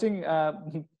bursting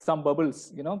some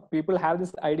bubbles. You know, people have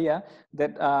this idea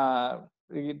that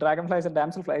dragonflies and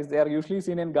damselflies, they are usually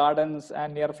seen in gardens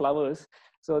and near flowers.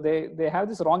 So they have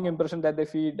this wrong impression that they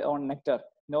feed on nectar.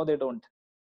 No, they don't.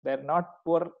 They're not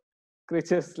poor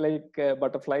creatures like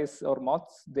butterflies or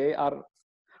moths. They are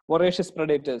voracious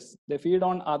predators. They feed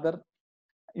on other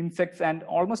insects and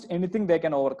almost anything they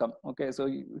can overcome. Okay,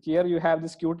 so here you have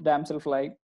this cute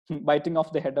damselfly biting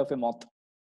off the head of a moth.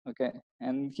 Okay,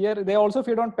 and here they also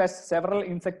feed on pests, several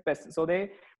insect pests. So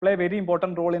they play a very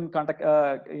important role in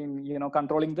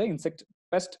controlling the insect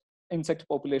pest insect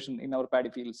population in our paddy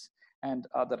fields and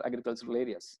other agricultural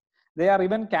areas. They are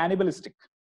even cannibalistic.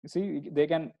 You see, they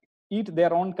can eat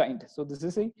their own kind. So this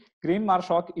is a green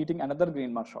marshhawk eating another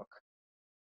green marshhawk.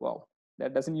 Wow,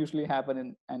 that doesn't usually happen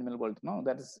in animal world. No,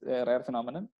 that is a rare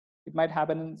phenomenon. It might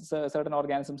happen in certain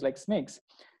organisms like snakes,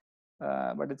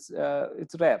 but it's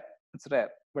rare. It's rare,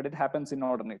 but it happens in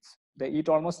ordinates. They eat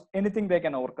almost anything they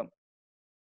can overcome.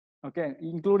 Okay,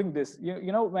 including this.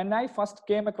 You know, when I first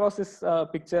came across this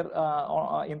picture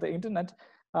in the internet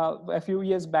a few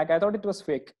years back, I thought it was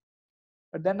fake.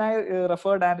 But then I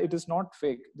referred, and it is not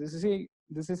fake. This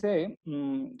is a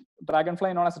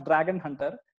dragonfly known as dragon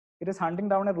hunter. It is hunting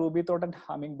down a ruby-throated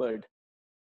hummingbird.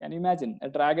 Can you imagine a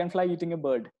dragonfly eating a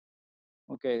bird?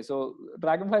 Okay, so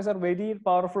dragonflies are very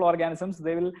powerful organisms.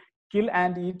 They will kill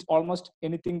and eat almost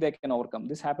anything they can overcome.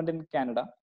 This happened in Canada.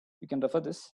 You can refer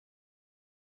this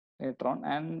later on.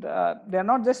 And they are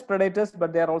not just predators,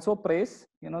 but they are also prey.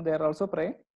 You know, they are also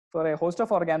prey for a host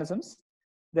of organisms.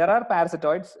 There are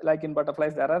parasitoids, like in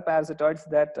butterflies. There are parasitoids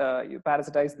that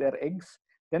parasitize their eggs.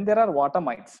 Then there are water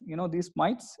mites. You know, these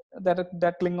mites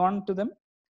that cling on to them.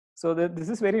 So this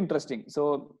is very interesting.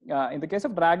 So in the case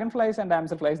of dragonflies and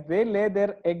damselflies, they lay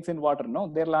their eggs in water. No,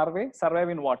 their larvae survive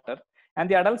in water, and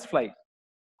the adults fly,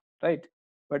 right?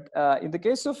 But in the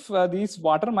case of these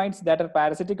water mites that are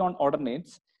parasitic on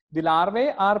ordinates, the larvae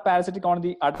are parasitic on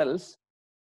the adults,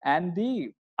 and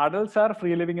the adults are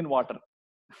free living in water.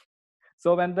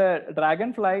 So when the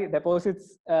dragonfly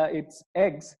deposits its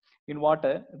eggs in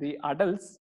water, the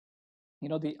adults, you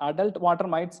know, the adult water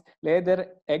mites lay their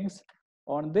eggs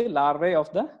on the larvae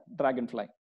of the dragonfly.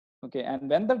 Okay, and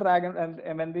when the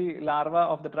when the larva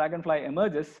of the dragonfly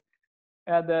emerges,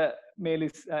 the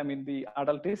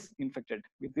adult is infected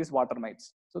with these water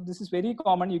mites. So this is very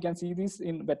common. You can see this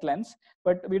in wetlands,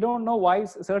 but we don't know why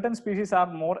certain species are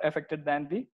more affected than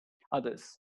the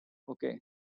others. Okay,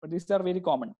 but these are very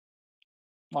common,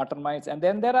 water mites. And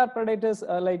then there are predators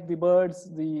like the birds,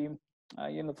 the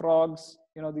frogs.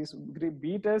 You know, these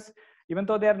beeters. Even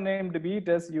though they are named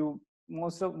beeters,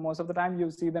 most of the time you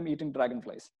see them eating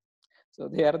dragonflies. So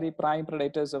they are the prime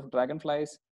predators of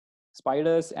dragonflies,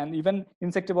 spiders, and even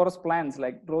insectivorous plants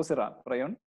like Drosera,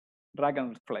 Prion,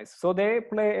 dragonflies. So they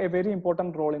play a very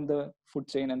important role in the food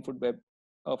chain and food web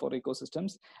for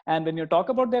ecosystems. And when you talk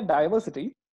about their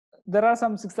diversity, there are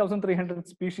some 6,300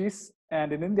 species,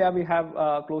 and in India we have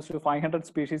close to 500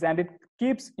 species, and it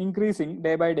keeps increasing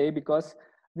day by day because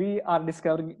we are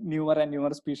discovering newer and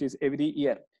newer species every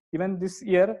year. Even this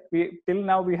year, till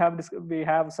now we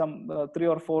have some 3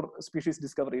 or 4 species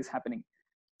discoveries happening.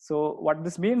 So what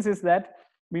this means is that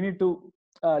we need to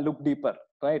look deeper,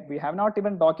 right? We have not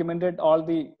even documented all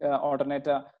the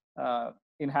ordinata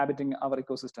inhabiting our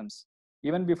ecosystems.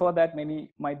 Even before that,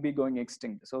 many might be going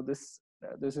extinct. So this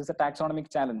is a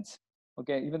taxonomic challenge.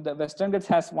 Okay, even the Western Ghats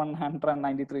has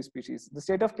 193 species. The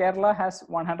state of Kerala has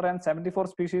 174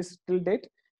 species till date.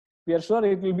 We are sure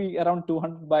it will be around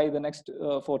 200 by the next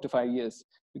 4 to 5 years,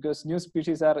 because new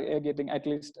species are getting, at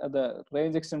least the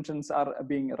range extensions are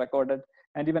being recorded,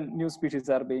 and even new species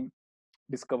are being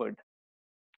discovered.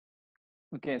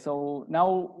 Okay, so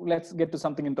now let's get to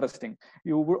something interesting.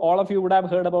 All of you would have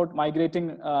heard about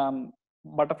migrating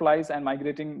butterflies and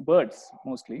migrating birds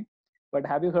mostly, but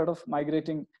have you heard of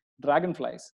migrating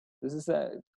dragonflies? This is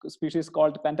a species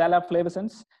called Pentala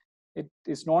flavescens. It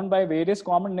is known by various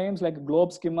common names like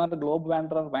globe skimmer, globe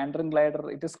wanderer, wandering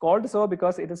glider. It is called so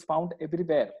because it is found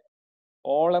everywhere,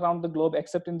 all around the globe,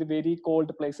 except in the very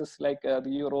cold places like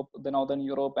the northern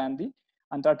Europe and the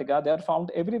Antarctica. They are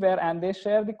found everywhere, and they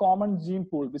share the common gene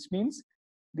pool, which means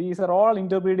these are all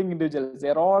interbreeding individuals. They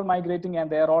are all migrating and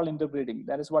they are all interbreeding.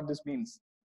 That is what this means.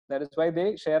 That is why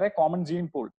they share a common gene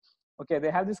pool. Okay,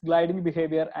 they have this gliding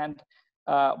behavior, and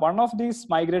one of these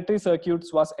migratory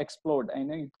circuits was explored.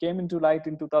 And it came into light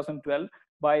in 2012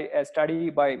 by a study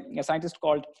by a scientist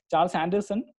called Charles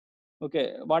Anderson.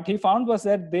 Okay, what he found was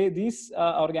that these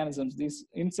organisms, these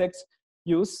insects,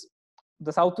 use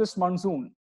the southwest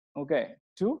monsoon, okay,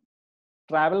 to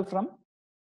travel from.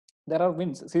 There are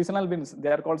winds, seasonal winds. They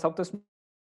are called southwest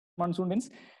monsoon winds.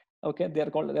 Okay, they're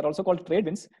also called trade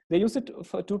winds. They use it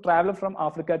to travel from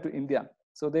Africa to India.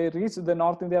 So they reach the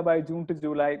North India by June to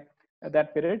July,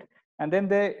 that period, and then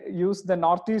they use the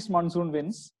northeast monsoon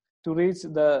winds to reach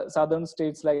the southern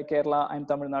states like Kerala and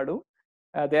Tamil Nadu.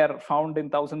 They are found in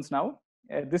thousands now.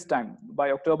 This time,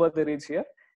 by October, they reach here,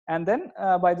 and then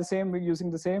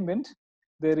using the same wind,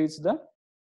 they reach the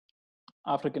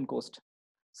African coast.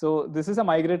 So this is a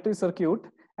migratory circuit,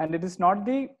 and it is not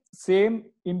the same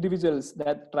individuals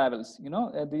that travels. You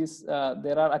know,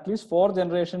 there are at least 4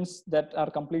 generations that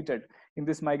are completed in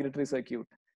this migratory circuit.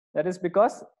 That is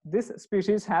because this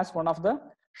species has one of the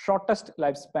shortest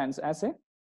lifespans as a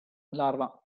larva.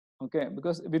 Okay,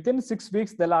 because within 6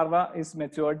 weeks the larva is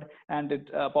matured and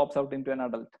it pops out into an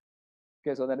adult.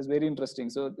 Okay, so that is very interesting.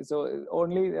 So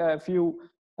only a few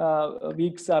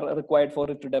weeks are required for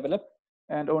it to develop,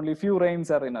 and only few rains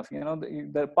are enough. You know,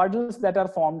 the puddles that are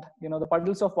formed, you know, the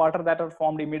puddles of water that are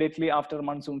formed immediately after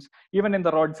monsoons, even in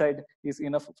the roadside, is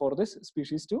enough for this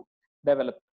species to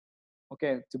develop.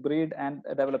 Okay, to breed and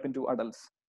develop into adults.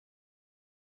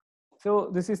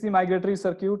 So this is the migratory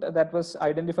circuit that was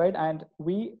identified, and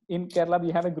we in Kerala,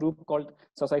 we have a group called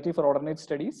Society for Ordinate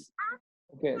Studies.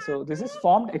 Okay, so this is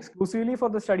formed exclusively for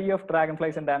the study of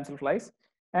dragonflies and damselflies,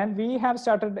 and we have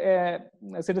started a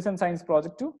citizen science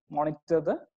project to monitor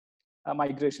the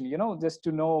migration, you know, just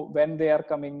to know when they are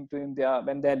coming to India,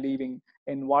 when they are leaving,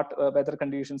 in what weather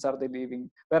conditions are they leaving,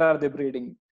 where are they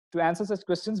breeding. To answer such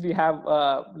questions, we have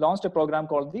launched a program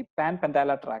called the Pan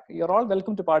Pandala track. You're all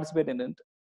welcome to participate in it.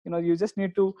 You know, you just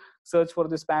need to search for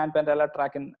this Pan Pandala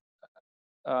track in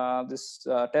this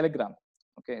Telegram.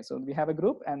 Okay, so we have a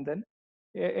group, and then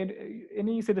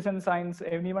any citizen science,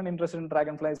 anyone interested in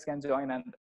dragonflies can join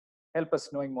and help us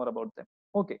knowing more about them.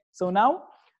 Okay, so now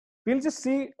we'll just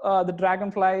see the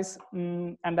dragonflies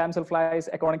and damselflies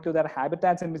according to their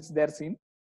habitats in which they're seen.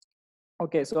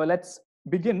 Okay, so let's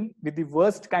begin with the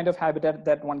worst kind of habitat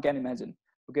that one can imagine.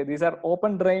 Okay, these are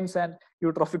open drains and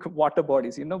eutrophic water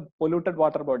bodies, you know, polluted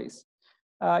water bodies.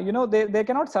 You know, they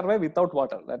cannot survive without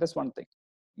water. That is one thing.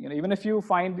 You know, even if you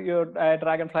find your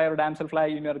dragonfly or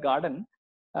damselfly in your garden,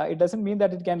 it doesn't mean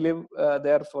that it can live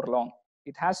there for long.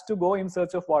 It has to go in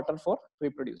search of water for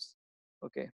reproduce.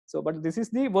 Okay, so but this is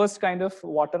the worst kind of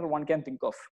water one can think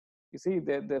of. You see,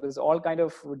 there is all kind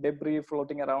of debris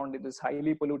floating around. It is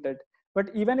highly polluted. But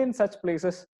even in such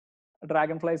places,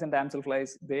 dragonflies and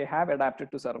damselflies, they have adapted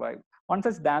to survive. One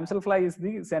such damselfly is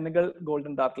the Senegal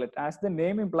golden darklet. As the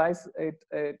name implies, it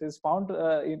is found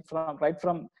right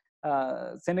from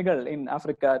Senegal in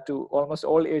Africa to almost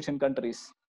all Asian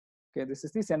countries. Okay, this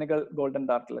is the Senegal golden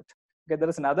darklet. Okay, there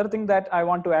is another thing that I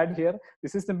want to add here.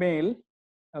 This is the male.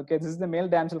 Okay, this is the male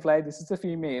damselfly. This is the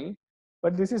female,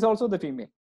 but this is also the female.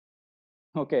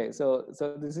 Okay, so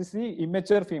this is the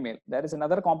immature female. That is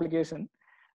another complication.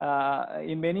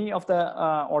 In many of the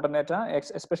Odonata,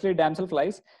 especially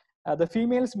damselflies, the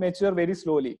females mature very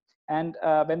slowly, and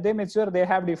when they mature, they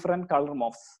have different color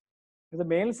morphs. The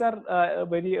males are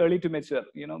very early to mature.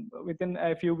 You know, within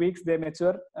a few weeks they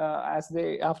mature.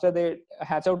 After they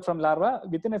hatch out from larva,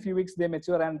 within a few weeks they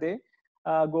mature and they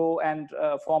go and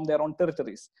form their own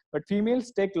territories. But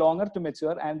females take longer to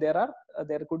mature, and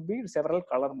there could be several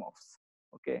color morphs.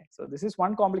 Okay, so this is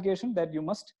one complication that you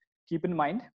must keep in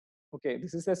mind. Okay,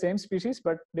 this is the same species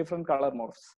but different color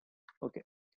morphs. Okay,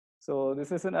 so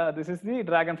this is the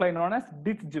dragonfly known as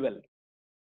ditch jewel.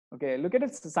 Okay, look at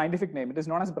its scientific name. It is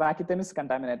known as Brachythermis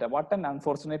contaminata. What an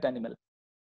unfortunate animal.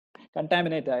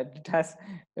 Contaminata. It has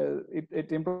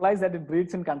it implies that it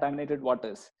breeds in contaminated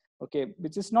waters. Okay,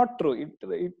 which is not true.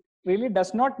 It really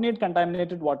does not need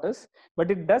contaminated waters, but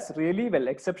it does really well,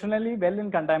 exceptionally well in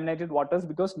contaminated waters,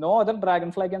 because no other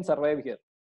dragonfly can survive here.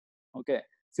 Okay,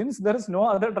 since there is no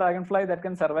other dragonfly that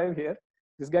can survive here,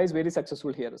 this guy is very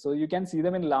successful here. So you can see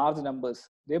them in large numbers.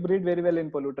 They breed very well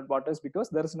in polluted waters because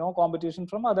there is no competition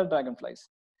from other dragonflies.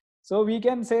 So we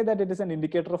can say that it is an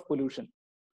indicator of pollution.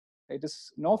 It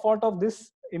is no fault of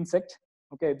this insect.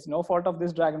 Okay, it's no fault of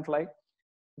this dragonfly.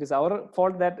 It is our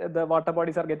fault that the water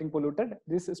bodies are getting polluted.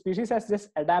 This species has just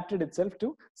adapted itself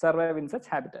to survive in such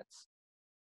habitats.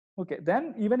 Okay,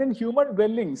 then even in human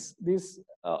dwellings, these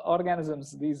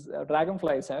organisms, these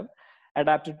dragonflies have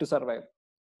adapted to survive.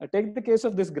 Take the case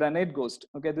of this granite ghost.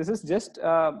 Okay, this is just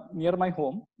near my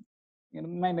home,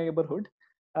 in my neighborhood.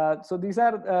 So these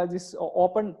are these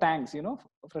open tanks, you know,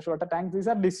 freshwater tanks. These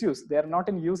are disused. They are not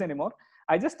in use anymore.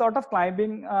 I just thought of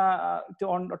climbing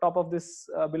on top of this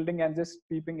building and just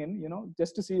peeping in, you know,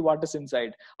 just to see what is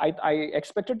inside. I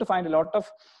expected to find a lot of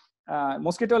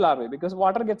mosquito larvae, because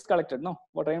water gets collected. No,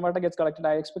 rainwater gets collected.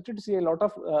 I expected to see a lot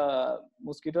of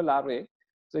mosquito larvae.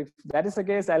 So if that is the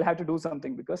case, I'll have to do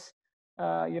something, because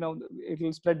you know, it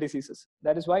will spread diseases.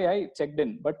 That is why I checked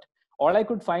in. But all I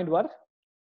could find were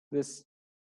the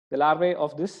larvae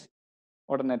of this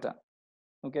Odonata.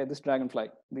 Okay, this dragonfly.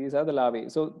 These are the larvae.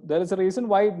 So there is a reason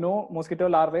why no mosquito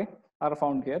larvae are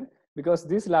found here, because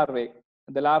these larvae,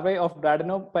 the larvae of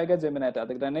Bradinopyga geminata,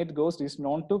 the granite ghost, is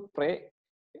known to prey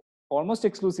almost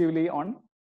exclusively on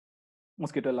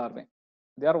mosquito larvae.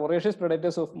 They are voracious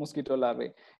predators of mosquito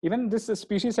larvae. Even this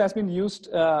species has been used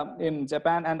in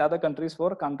Japan and other countries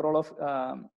for control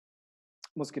of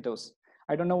mosquitoes.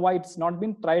 I don't know why it's not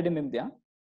been tried in India,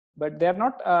 but they're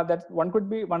not,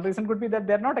 one reason could be that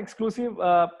they're not exclusive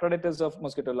predators of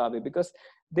mosquito larvae, because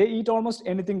they eat almost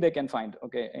anything they can find,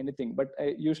 okay, anything. But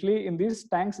usually in these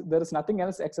tanks, there is nothing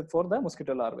else except for the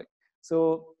mosquito larvae. So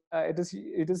it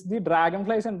is the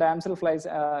dragonflies and damselflies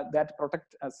that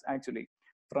protect us actually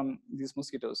from these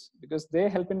mosquitoes, because they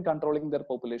help in controlling their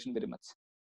population very much.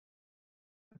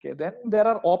 Okay, then there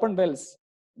are open wells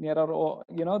near our,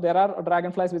 there are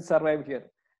dragonflies which survive here.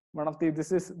 One of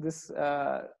this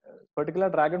particular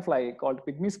dragonfly called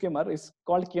pygmy skimmer is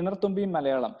called Kinarthumbi in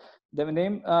Malayalam. The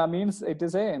name means it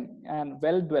is an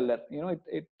well dweller.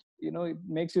 It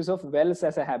makes use of wells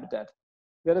as a habitat.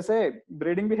 There is a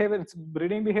breeding behavior. Its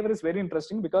breeding behavior is very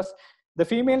interesting, because the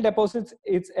female deposits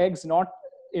its eggs not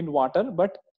in water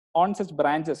but on such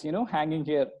branches, hanging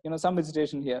here, some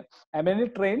vegetation here. And when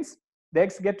it rains, the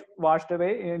eggs get washed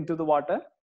away into the water,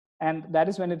 and that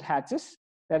is when it hatches.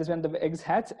 That is when the eggs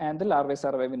hatch and the larvae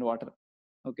survive in water.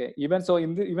 Okay, even so,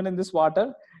 even in this water,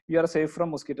 you are safe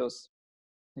from mosquitoes.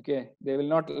 Okay, they will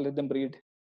not let them breed,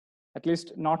 at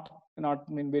least not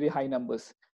in very high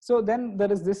numbers. So then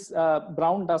there is this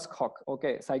brown dusk hawk.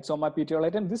 Okay, Cyxoma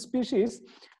petiolatum. This species,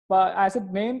 as its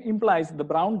name implies, the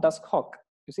brown dusk hawk.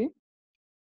 You see,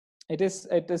 it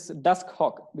is dusk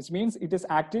hawk, which means it is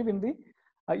active in the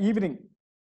evening.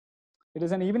 It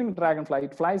is an evening dragonfly.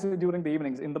 It flies during the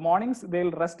evenings. In the mornings,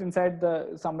 they'll rest inside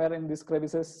somewhere in these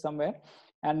crevices somewhere,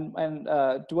 and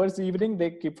towards the evening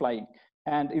they keep flying.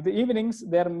 And in the evenings,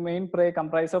 their main prey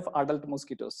comprise of adult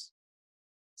mosquitoes.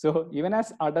 So even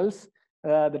as adults,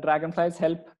 the dragonflies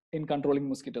help in controlling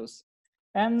mosquitoes.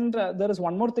 And there is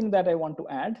one more thing that I want to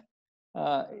add.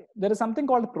 There is something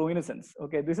called pruinescence.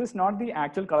 Okay, this is not the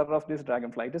actual color of this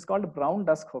dragonfly. It is called brown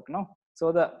dusk hawk. No,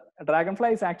 so the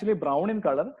dragonfly is actually brown in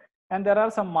color. And there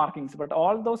are some markings, but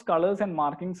all those colors and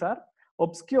markings are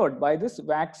obscured by this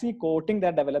waxy coating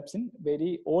that develops in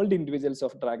very old individuals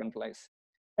of dragonflies,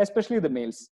 especially the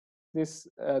males. This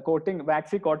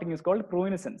waxy coating is called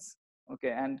pruinescence.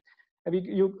 Okay, and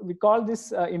we call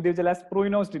this individual as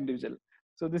pruinosed individual.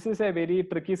 So this is a very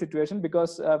tricky situation,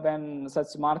 because when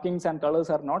such markings and colors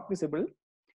are not visible,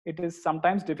 it is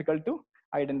sometimes difficult to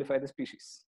identify the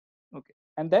species. Okay.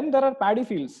 And then there are paddy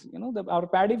fields. Our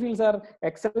paddy fields are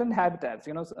excellent habitats.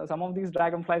 Some of these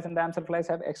dragonflies and damselflies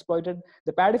have exploited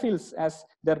the paddy fields as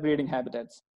their breeding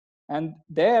habitats. And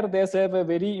there they serve a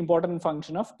very important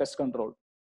function of pest control.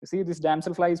 You see, this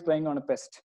damselfly is preying on a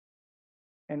pest.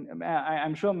 And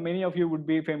I'm sure many of you would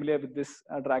be familiar with this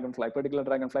particular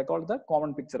dragonfly called the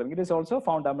common picture. It is also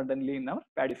found abundantly in our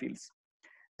paddy fields.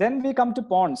 Then we come to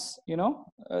ponds.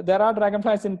 There are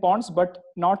dragonflies in ponds, but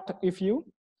not if you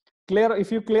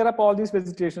clear up all this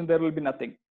vegetation, there will be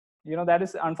nothing. That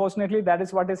is, unfortunately, that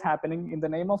is what is happening in the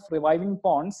name of reviving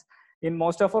ponds. In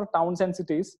most of our towns and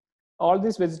cities, all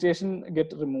this vegetation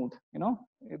get removed.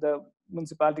 The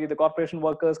municipality, the corporation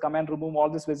workers come and remove all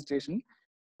this vegetation.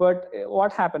 But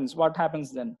what happens? What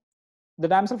happens then? The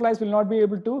damselflies will not be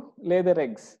able to lay their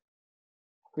eggs,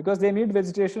 because they need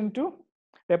vegetation to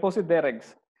deposit their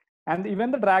eggs. And even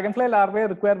the dragonfly larvae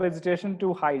require vegetation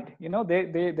to hide.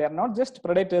 They are not just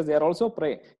predators; they are also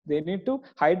prey. They need to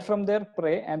hide from their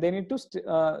prey, and they need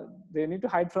to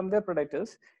hide from their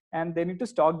predators, and they need to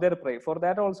stalk their prey. For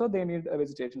that also, they need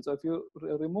vegetation. So if you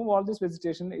remove all this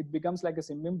vegetation, it becomes like a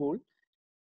swimming pool.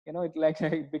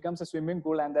 It becomes a swimming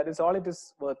pool, and that is all it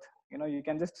is worth. You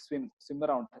can just swim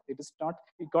around. It is not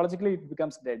ecologically; it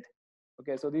becomes dead.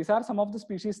 Okay, so these are some of the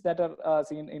species that are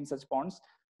seen in such ponds.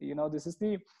 This is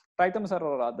the Trithomus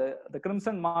aurora, the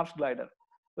crimson marsh glider.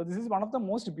 So this is one of the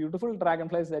most beautiful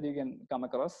dragonflies that you can come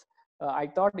across.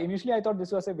 Initially I thought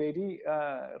this was a very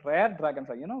rare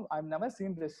dragonfly. I've never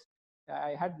seen this.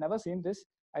 I had never seen this.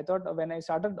 I thought when I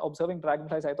started observing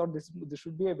dragonflies, I thought this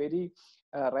should be a very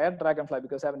rare dragonfly,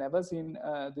 because I've never seen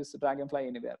this dragonfly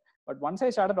anywhere. But once I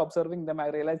started observing them, I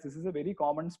realized this is a very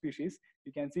common species.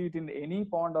 You can see it in any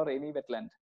pond or any wetland.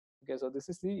 Okay, so this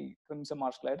is the crimson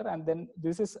marsh glider, and then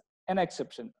this is an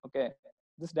exception. Okay,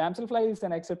 this damselfly is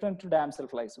an exception to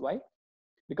damselflies. Why?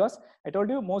 Because I told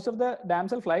you most of the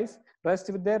damselflies rest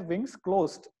with their wings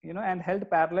closed, and held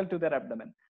parallel to their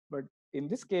abdomen. But in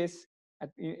this case,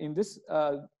 in this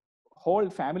whole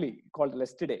family called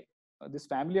Lestidae, this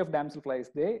family of damselflies,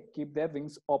 they keep their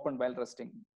wings open while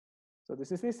resting. So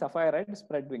this is the sapphire-red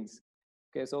spread wings.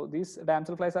 Okay, so these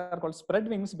damselflies are called spread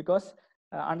wings because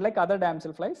unlike other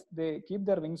damselflies, they keep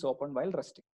their wings open while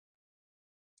resting.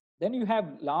 Then you have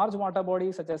large water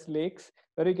bodies such as lakes,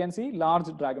 where you can see large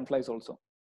dragonflies also.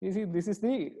 You see, this is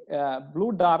the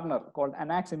blue darner called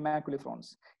Anax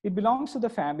immaculifrons. It belongs to the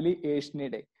family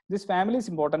Aeschynidae. This family is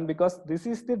important because this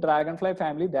is the dragonfly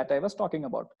family that I was talking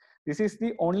about. This is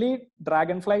the only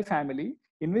dragonfly family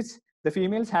in which the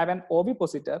females have an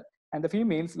ovipositor and the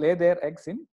females lay their eggs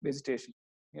in vegetation.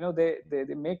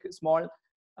 They make small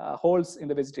holes in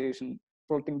the vegetation,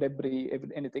 floating debris,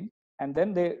 anything, and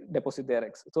then they deposit their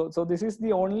eggs. So this is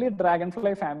the only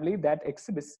dragonfly family that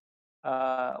exhibits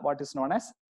what is known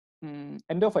as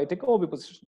endophytic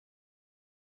oviposition.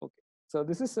 Okay, so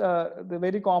this is the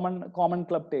very common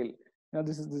club tail.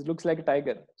 This looks like a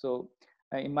tiger. So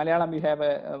in Malayalam, we have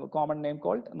a common name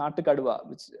called Nattukadva,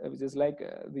 which is like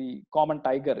the common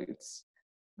tiger.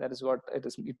 That is what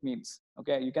it means.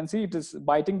 Okay, you can see it is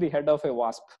biting the head of a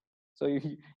wasp. So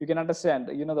you can understand,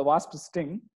 the wasp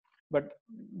sting, but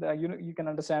you can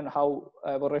understand how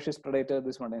voracious predator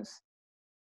this one is.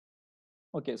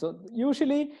 Okay, so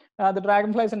usually the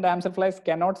dragonflies and damselflies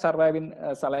cannot survive in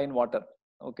saline water.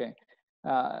 Okay,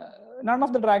 none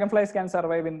of the dragonflies can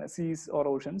survive in seas or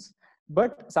oceans,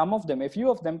 but a few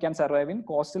of them can survive in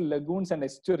coastal lagoons and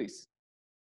estuaries.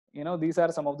 These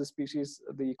are some of the species,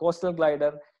 the coastal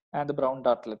glider and the brown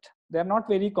dartlet. They are not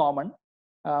very common.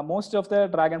 Most of the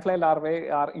dragonfly larvae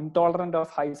are intolerant of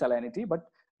high salinity, but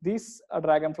these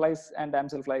dragonflies and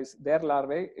damselflies, their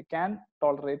larvae can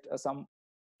tolerate some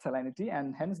salinity,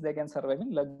 and hence they can survive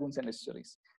in lagoons and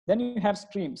estuaries. Then you have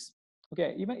streams.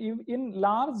 Okay, even in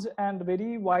large and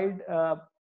very wide,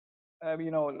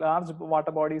 large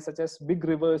water bodies such as big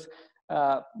rivers,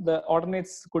 the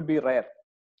ordinates could be rare.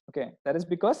 Okay, that is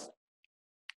because,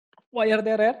 why are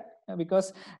they rare?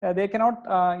 Because they cannot,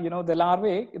 the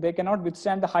larvae, they cannot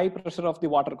withstand the high pressure of the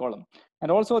water column. And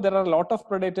also there are a lot of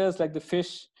predators like the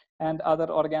fish and other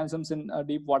organisms in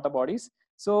deep water bodies.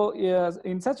 So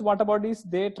in such water bodies,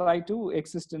 they try to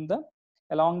exist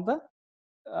along the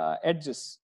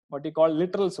edges, what you call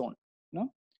littoral zone.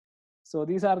 So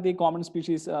these are the common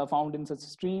species found in such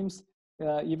streams.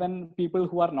 Even people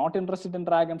who are not interested in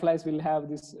dragonflies will have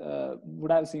this,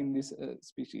 would have seen this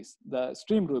species, the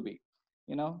stream ruby.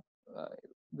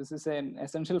 This is an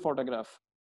essential photograph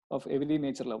of every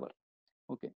nature lover.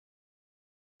 Okay.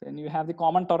 Then you have the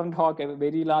common torrent hawk, a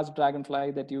very large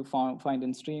dragonfly that you find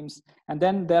in streams. And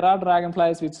then there are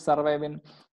dragonflies which survive in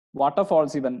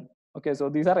waterfalls even. Okay, so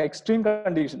these are extreme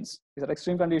conditions.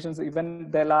 Even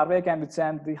the larvae can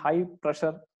withstand the high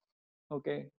pressure,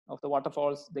 okay, of the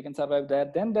waterfalls. They can survive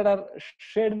there. Then there are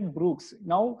shaded brooks.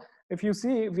 Now, if you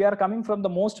see, we are coming from the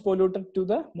most polluted to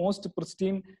the most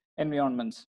pristine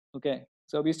environments. Okay,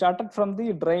 so we started from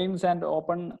the drains and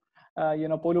open,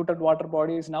 polluted water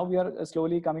bodies. Now we are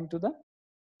slowly coming to the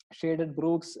shaded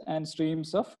brooks and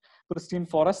streams of pristine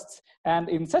forests. And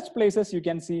in such places, you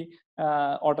can see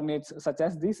alternates such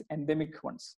as these endemic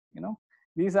ones.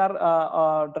 These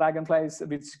are dragonflies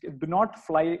which do not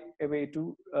fly away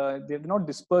they do not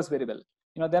disperse very well.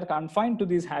 They're confined to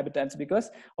these habitats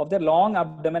because of their long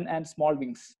abdomen and small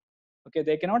wings. Okay,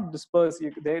 they cannot disperse.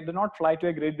 They do not fly to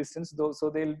a great distance, though. So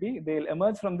they'll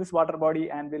emerge from this water body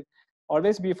and will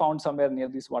always be found somewhere near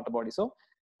this water body. So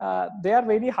they are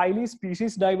very highly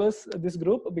species diverse, this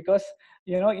group, because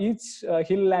each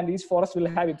hill and each forest will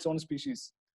have its own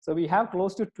species. So we have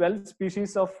close to 12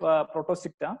 species of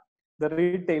Protosticta, the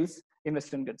reed tails, in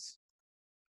Western Ghats.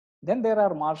 Then there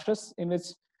are marshes in which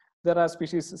there are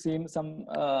species seen, some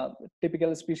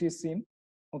typical species seen.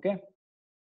 Okay.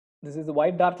 This is the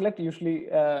white dartlet, usually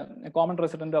a common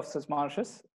resident of such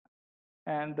marshes,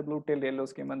 and the blue-tailed yellow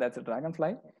skimmer, that's a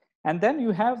dragonfly. And then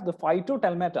you have the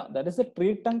Phytotelmata, that is the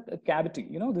tree trunk cavity.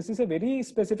 This is a very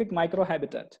specific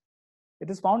microhabitat.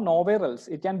 It is found nowhere else.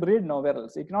 It can breed nowhere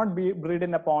else. It cannot breed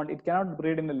in a pond. It cannot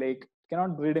breed in a lake. It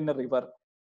cannot breed in a river.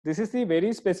 This is the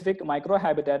very specific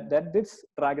microhabitat that this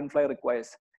dragonfly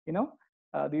requires.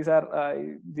 These are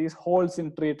these holes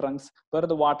in tree trunks where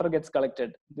the water gets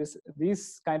collected.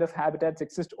 These kind of habitats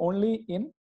exist only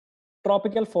in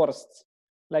tropical forests,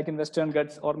 like in Western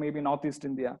Ghats or maybe Northeast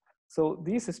India. So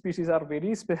these species are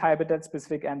very habitat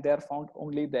specific and they are found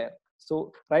only there.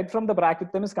 So right from the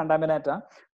Brachythymis contaminata,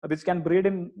 which can breed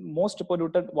in most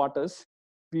polluted waters,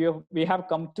 we have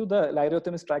come to the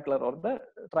Lyrothymis tricolor, or the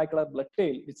tricolor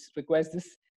bloodtail, which requires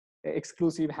this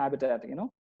exclusive habitat,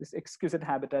 this exquisite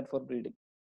habitat for breeding.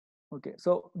 Okay,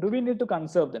 so do we need to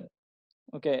conserve them?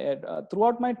 Okay,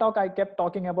 throughout my talk, I kept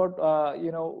talking about,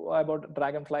 about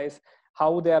dragonflies,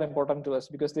 how they are important to us,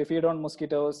 because they feed on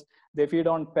mosquitoes, they feed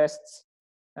on pests.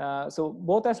 So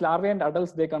both as larvae and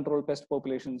adults, they control pest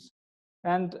populations.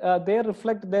 And they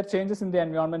reflect their changes in the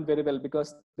environment very well,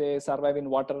 because they survive in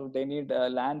water, they need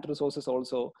land resources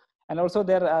also. And also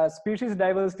their species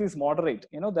diversity is moderate.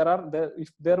 If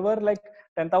there were like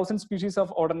 10,000 species of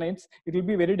ordinates, it will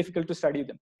be very difficult to study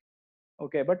them.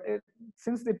 Okay, but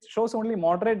since it shows only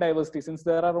moderate diversity, since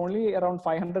there are only around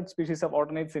 500 species of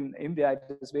ordinates in India,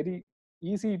 it is very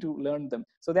easy to learn them.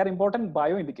 So they are important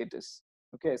bioindicators.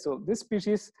 Okay, so this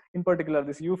species in particular,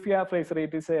 this Euphia fraseri,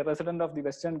 it is a resident of the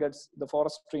Western Ghats, the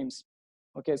forest streams.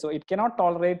 Okay, so it cannot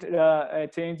tolerate a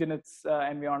change in its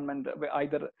environment,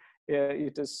 either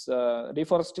it is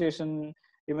deforestation,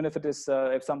 even if it is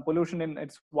if some pollution in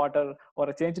its water or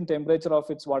a change in temperature of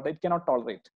its water, it cannot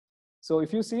tolerate. So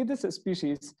if you see this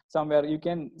species somewhere, you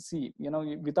can see,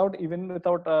 without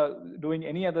doing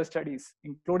any other studies,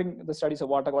 including the studies of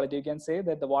water quality, you can say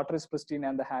that the water is pristine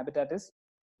and the habitat is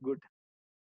good.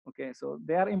 Okay, so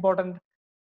they are important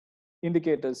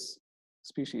indicators,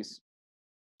 species.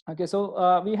 Okay,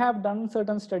 so we have done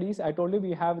certain studies. I told you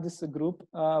we have this group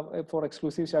for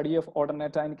exclusive study of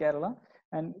Ordinata in Kerala,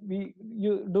 and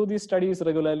you do these studies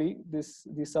regularly. These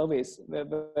surveys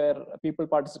where people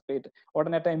participate,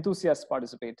 Ordinata enthusiasts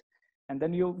participate, and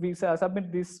then we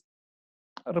submit these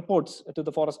reports to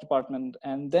the forest department,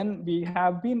 and then we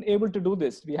have been able to do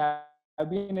this. We have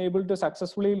been able to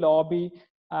successfully lobby.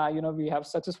 We have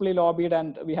successfully lobbied,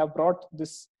 and we have brought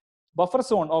this buffer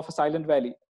zone of Silent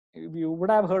Valley. You would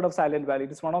have heard of Silent Valley.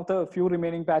 It is one of the few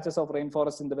remaining patches of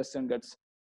rainforest in the Western Ghats.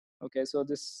 Okay, so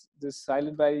this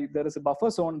Silent Valley, there is a buffer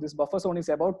zone. This buffer zone is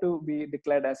about to be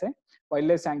declared as a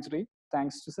wildlife sanctuary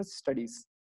thanks to such studies.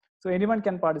 So anyone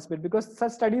can participate because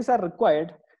such studies are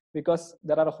required because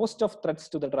there are a host of threats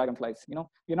to the dragonflies.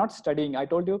 You're not studying. I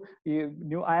told you,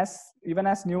 even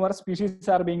as newer species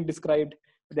are being described,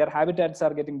 their habitats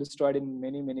are getting destroyed in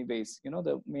many, many ways.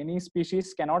 The many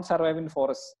species cannot survive in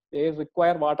forests. They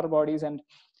require water bodies and,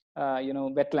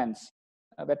 wetlands.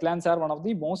 Wetlands are one of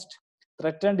the most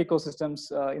threatened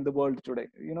ecosystems in the world today,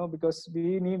 because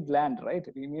we need land, right?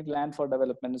 We need land for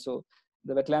development. So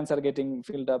the wetlands are getting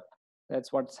filled up.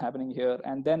 That's what's happening here.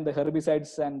 And then the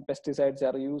herbicides and pesticides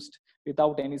are used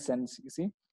without any sense. You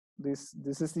see, this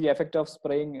is the effect of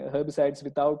spraying herbicides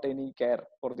without any care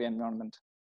for the environment.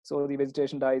 So the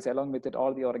vegetation dies, along with it,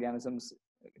 all the organisms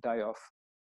die off.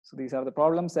 So these are the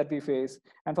problems that we face.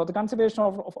 And for the conservation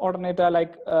of Ordinata,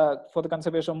 like for the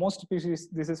conservation of most species,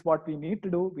 this is what we need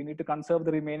to do. We need to conserve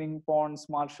the remaining ponds,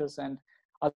 marshes, and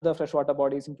other freshwater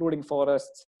bodies, including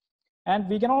forests. And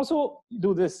we can also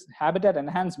do this habitat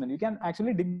enhancement. You can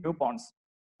actually dig new ponds.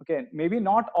 Okay, maybe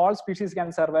not all species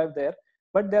can survive there,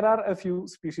 but there are a few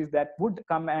species that would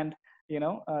come and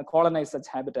colonize such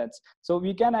habitats. So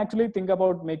we can actually think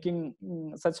about making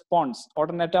such ponds,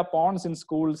 Ordinata ponds in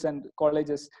schools and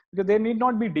colleges, because they need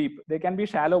not be deep. They can be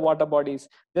shallow water bodies.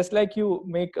 Just like you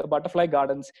make butterfly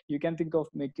gardens, you can think of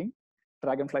making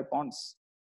dragonfly ponds.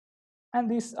 And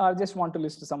these are just want to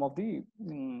list some of the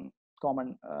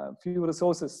common few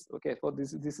resources. Okay, so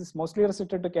this is mostly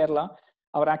restricted to Kerala.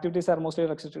 Our activities are mostly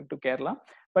restricted to Kerala,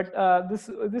 but this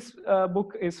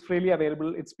book is freely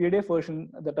available. It's PDF version,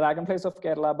 The Dragonflies of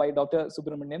Kerala by Dr.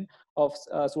 Subramanian of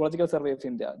Zoological Survey of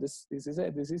India. This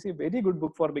is a very good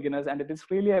book for beginners, and it is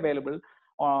freely available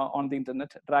on the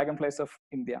internet, Dragonflies of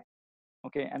India.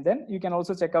 Okay, and then you can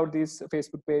also check out these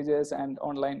Facebook pages and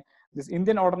online. This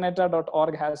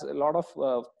indianordinata.org has a lot of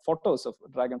photos of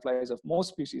dragonflies of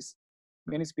most species.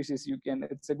 Many species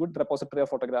it's a good repository of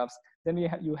photographs. Then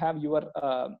you have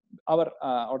our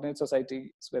Ordinate Society's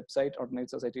website,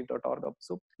 ordinatesociety.org.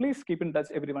 So please keep in touch,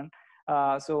 everyone.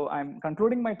 So I'm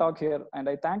concluding my talk here, and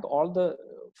I thank all the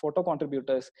photo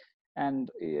contributors.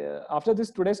 And after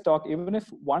today's talk, even if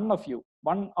one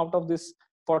out of this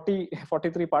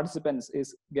 43 participants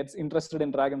gets interested in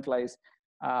dragonflies,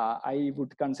 I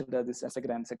would consider this as a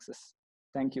grand success.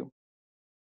 Thank you.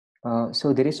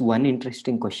 So there is one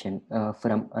interesting question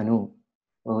from Anu.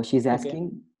 She's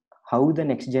asking how the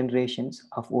next generations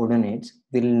of ordinates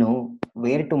will know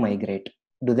where to migrate.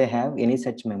 Do they have any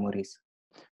such memories?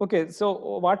 Okay, so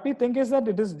what we think is that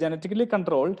it is genetically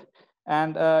controlled,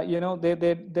 and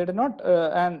they do not.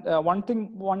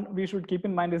 One we should keep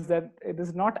in mind is that it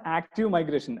is not active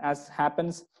migration as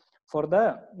happens for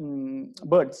the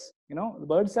birds. The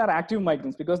birds are active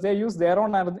migrants because they use their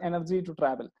own energy to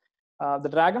travel. The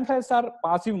dragonflies are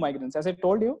passive migrants. As I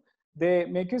told you, they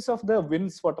make use of the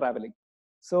winds for traveling.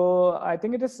 So I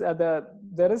think it is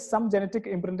there is some genetic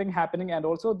imprinting happening, and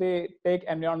also they take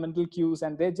environmental cues,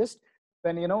 and they just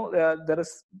when there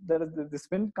is this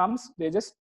wind comes, they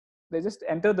just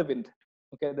enter the wind.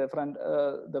 Okay,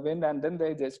 the wind, and then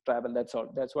they just travel. That's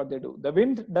all. That's what they do. The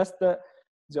wind does the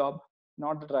job,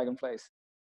 not the dragonflies.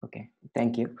 Okay,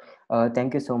 thank you.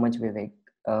 Thank you so much, Vivek,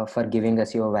 for giving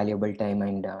us your valuable time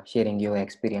and sharing your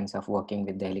experience of working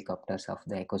with the helicopters of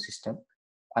the ecosystem,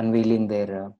 unveiling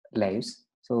their lives.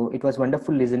 So it was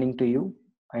wonderful listening to you.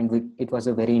 and it was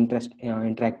a very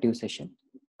interactive session.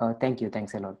 Thank you.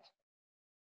 Thanks a lot.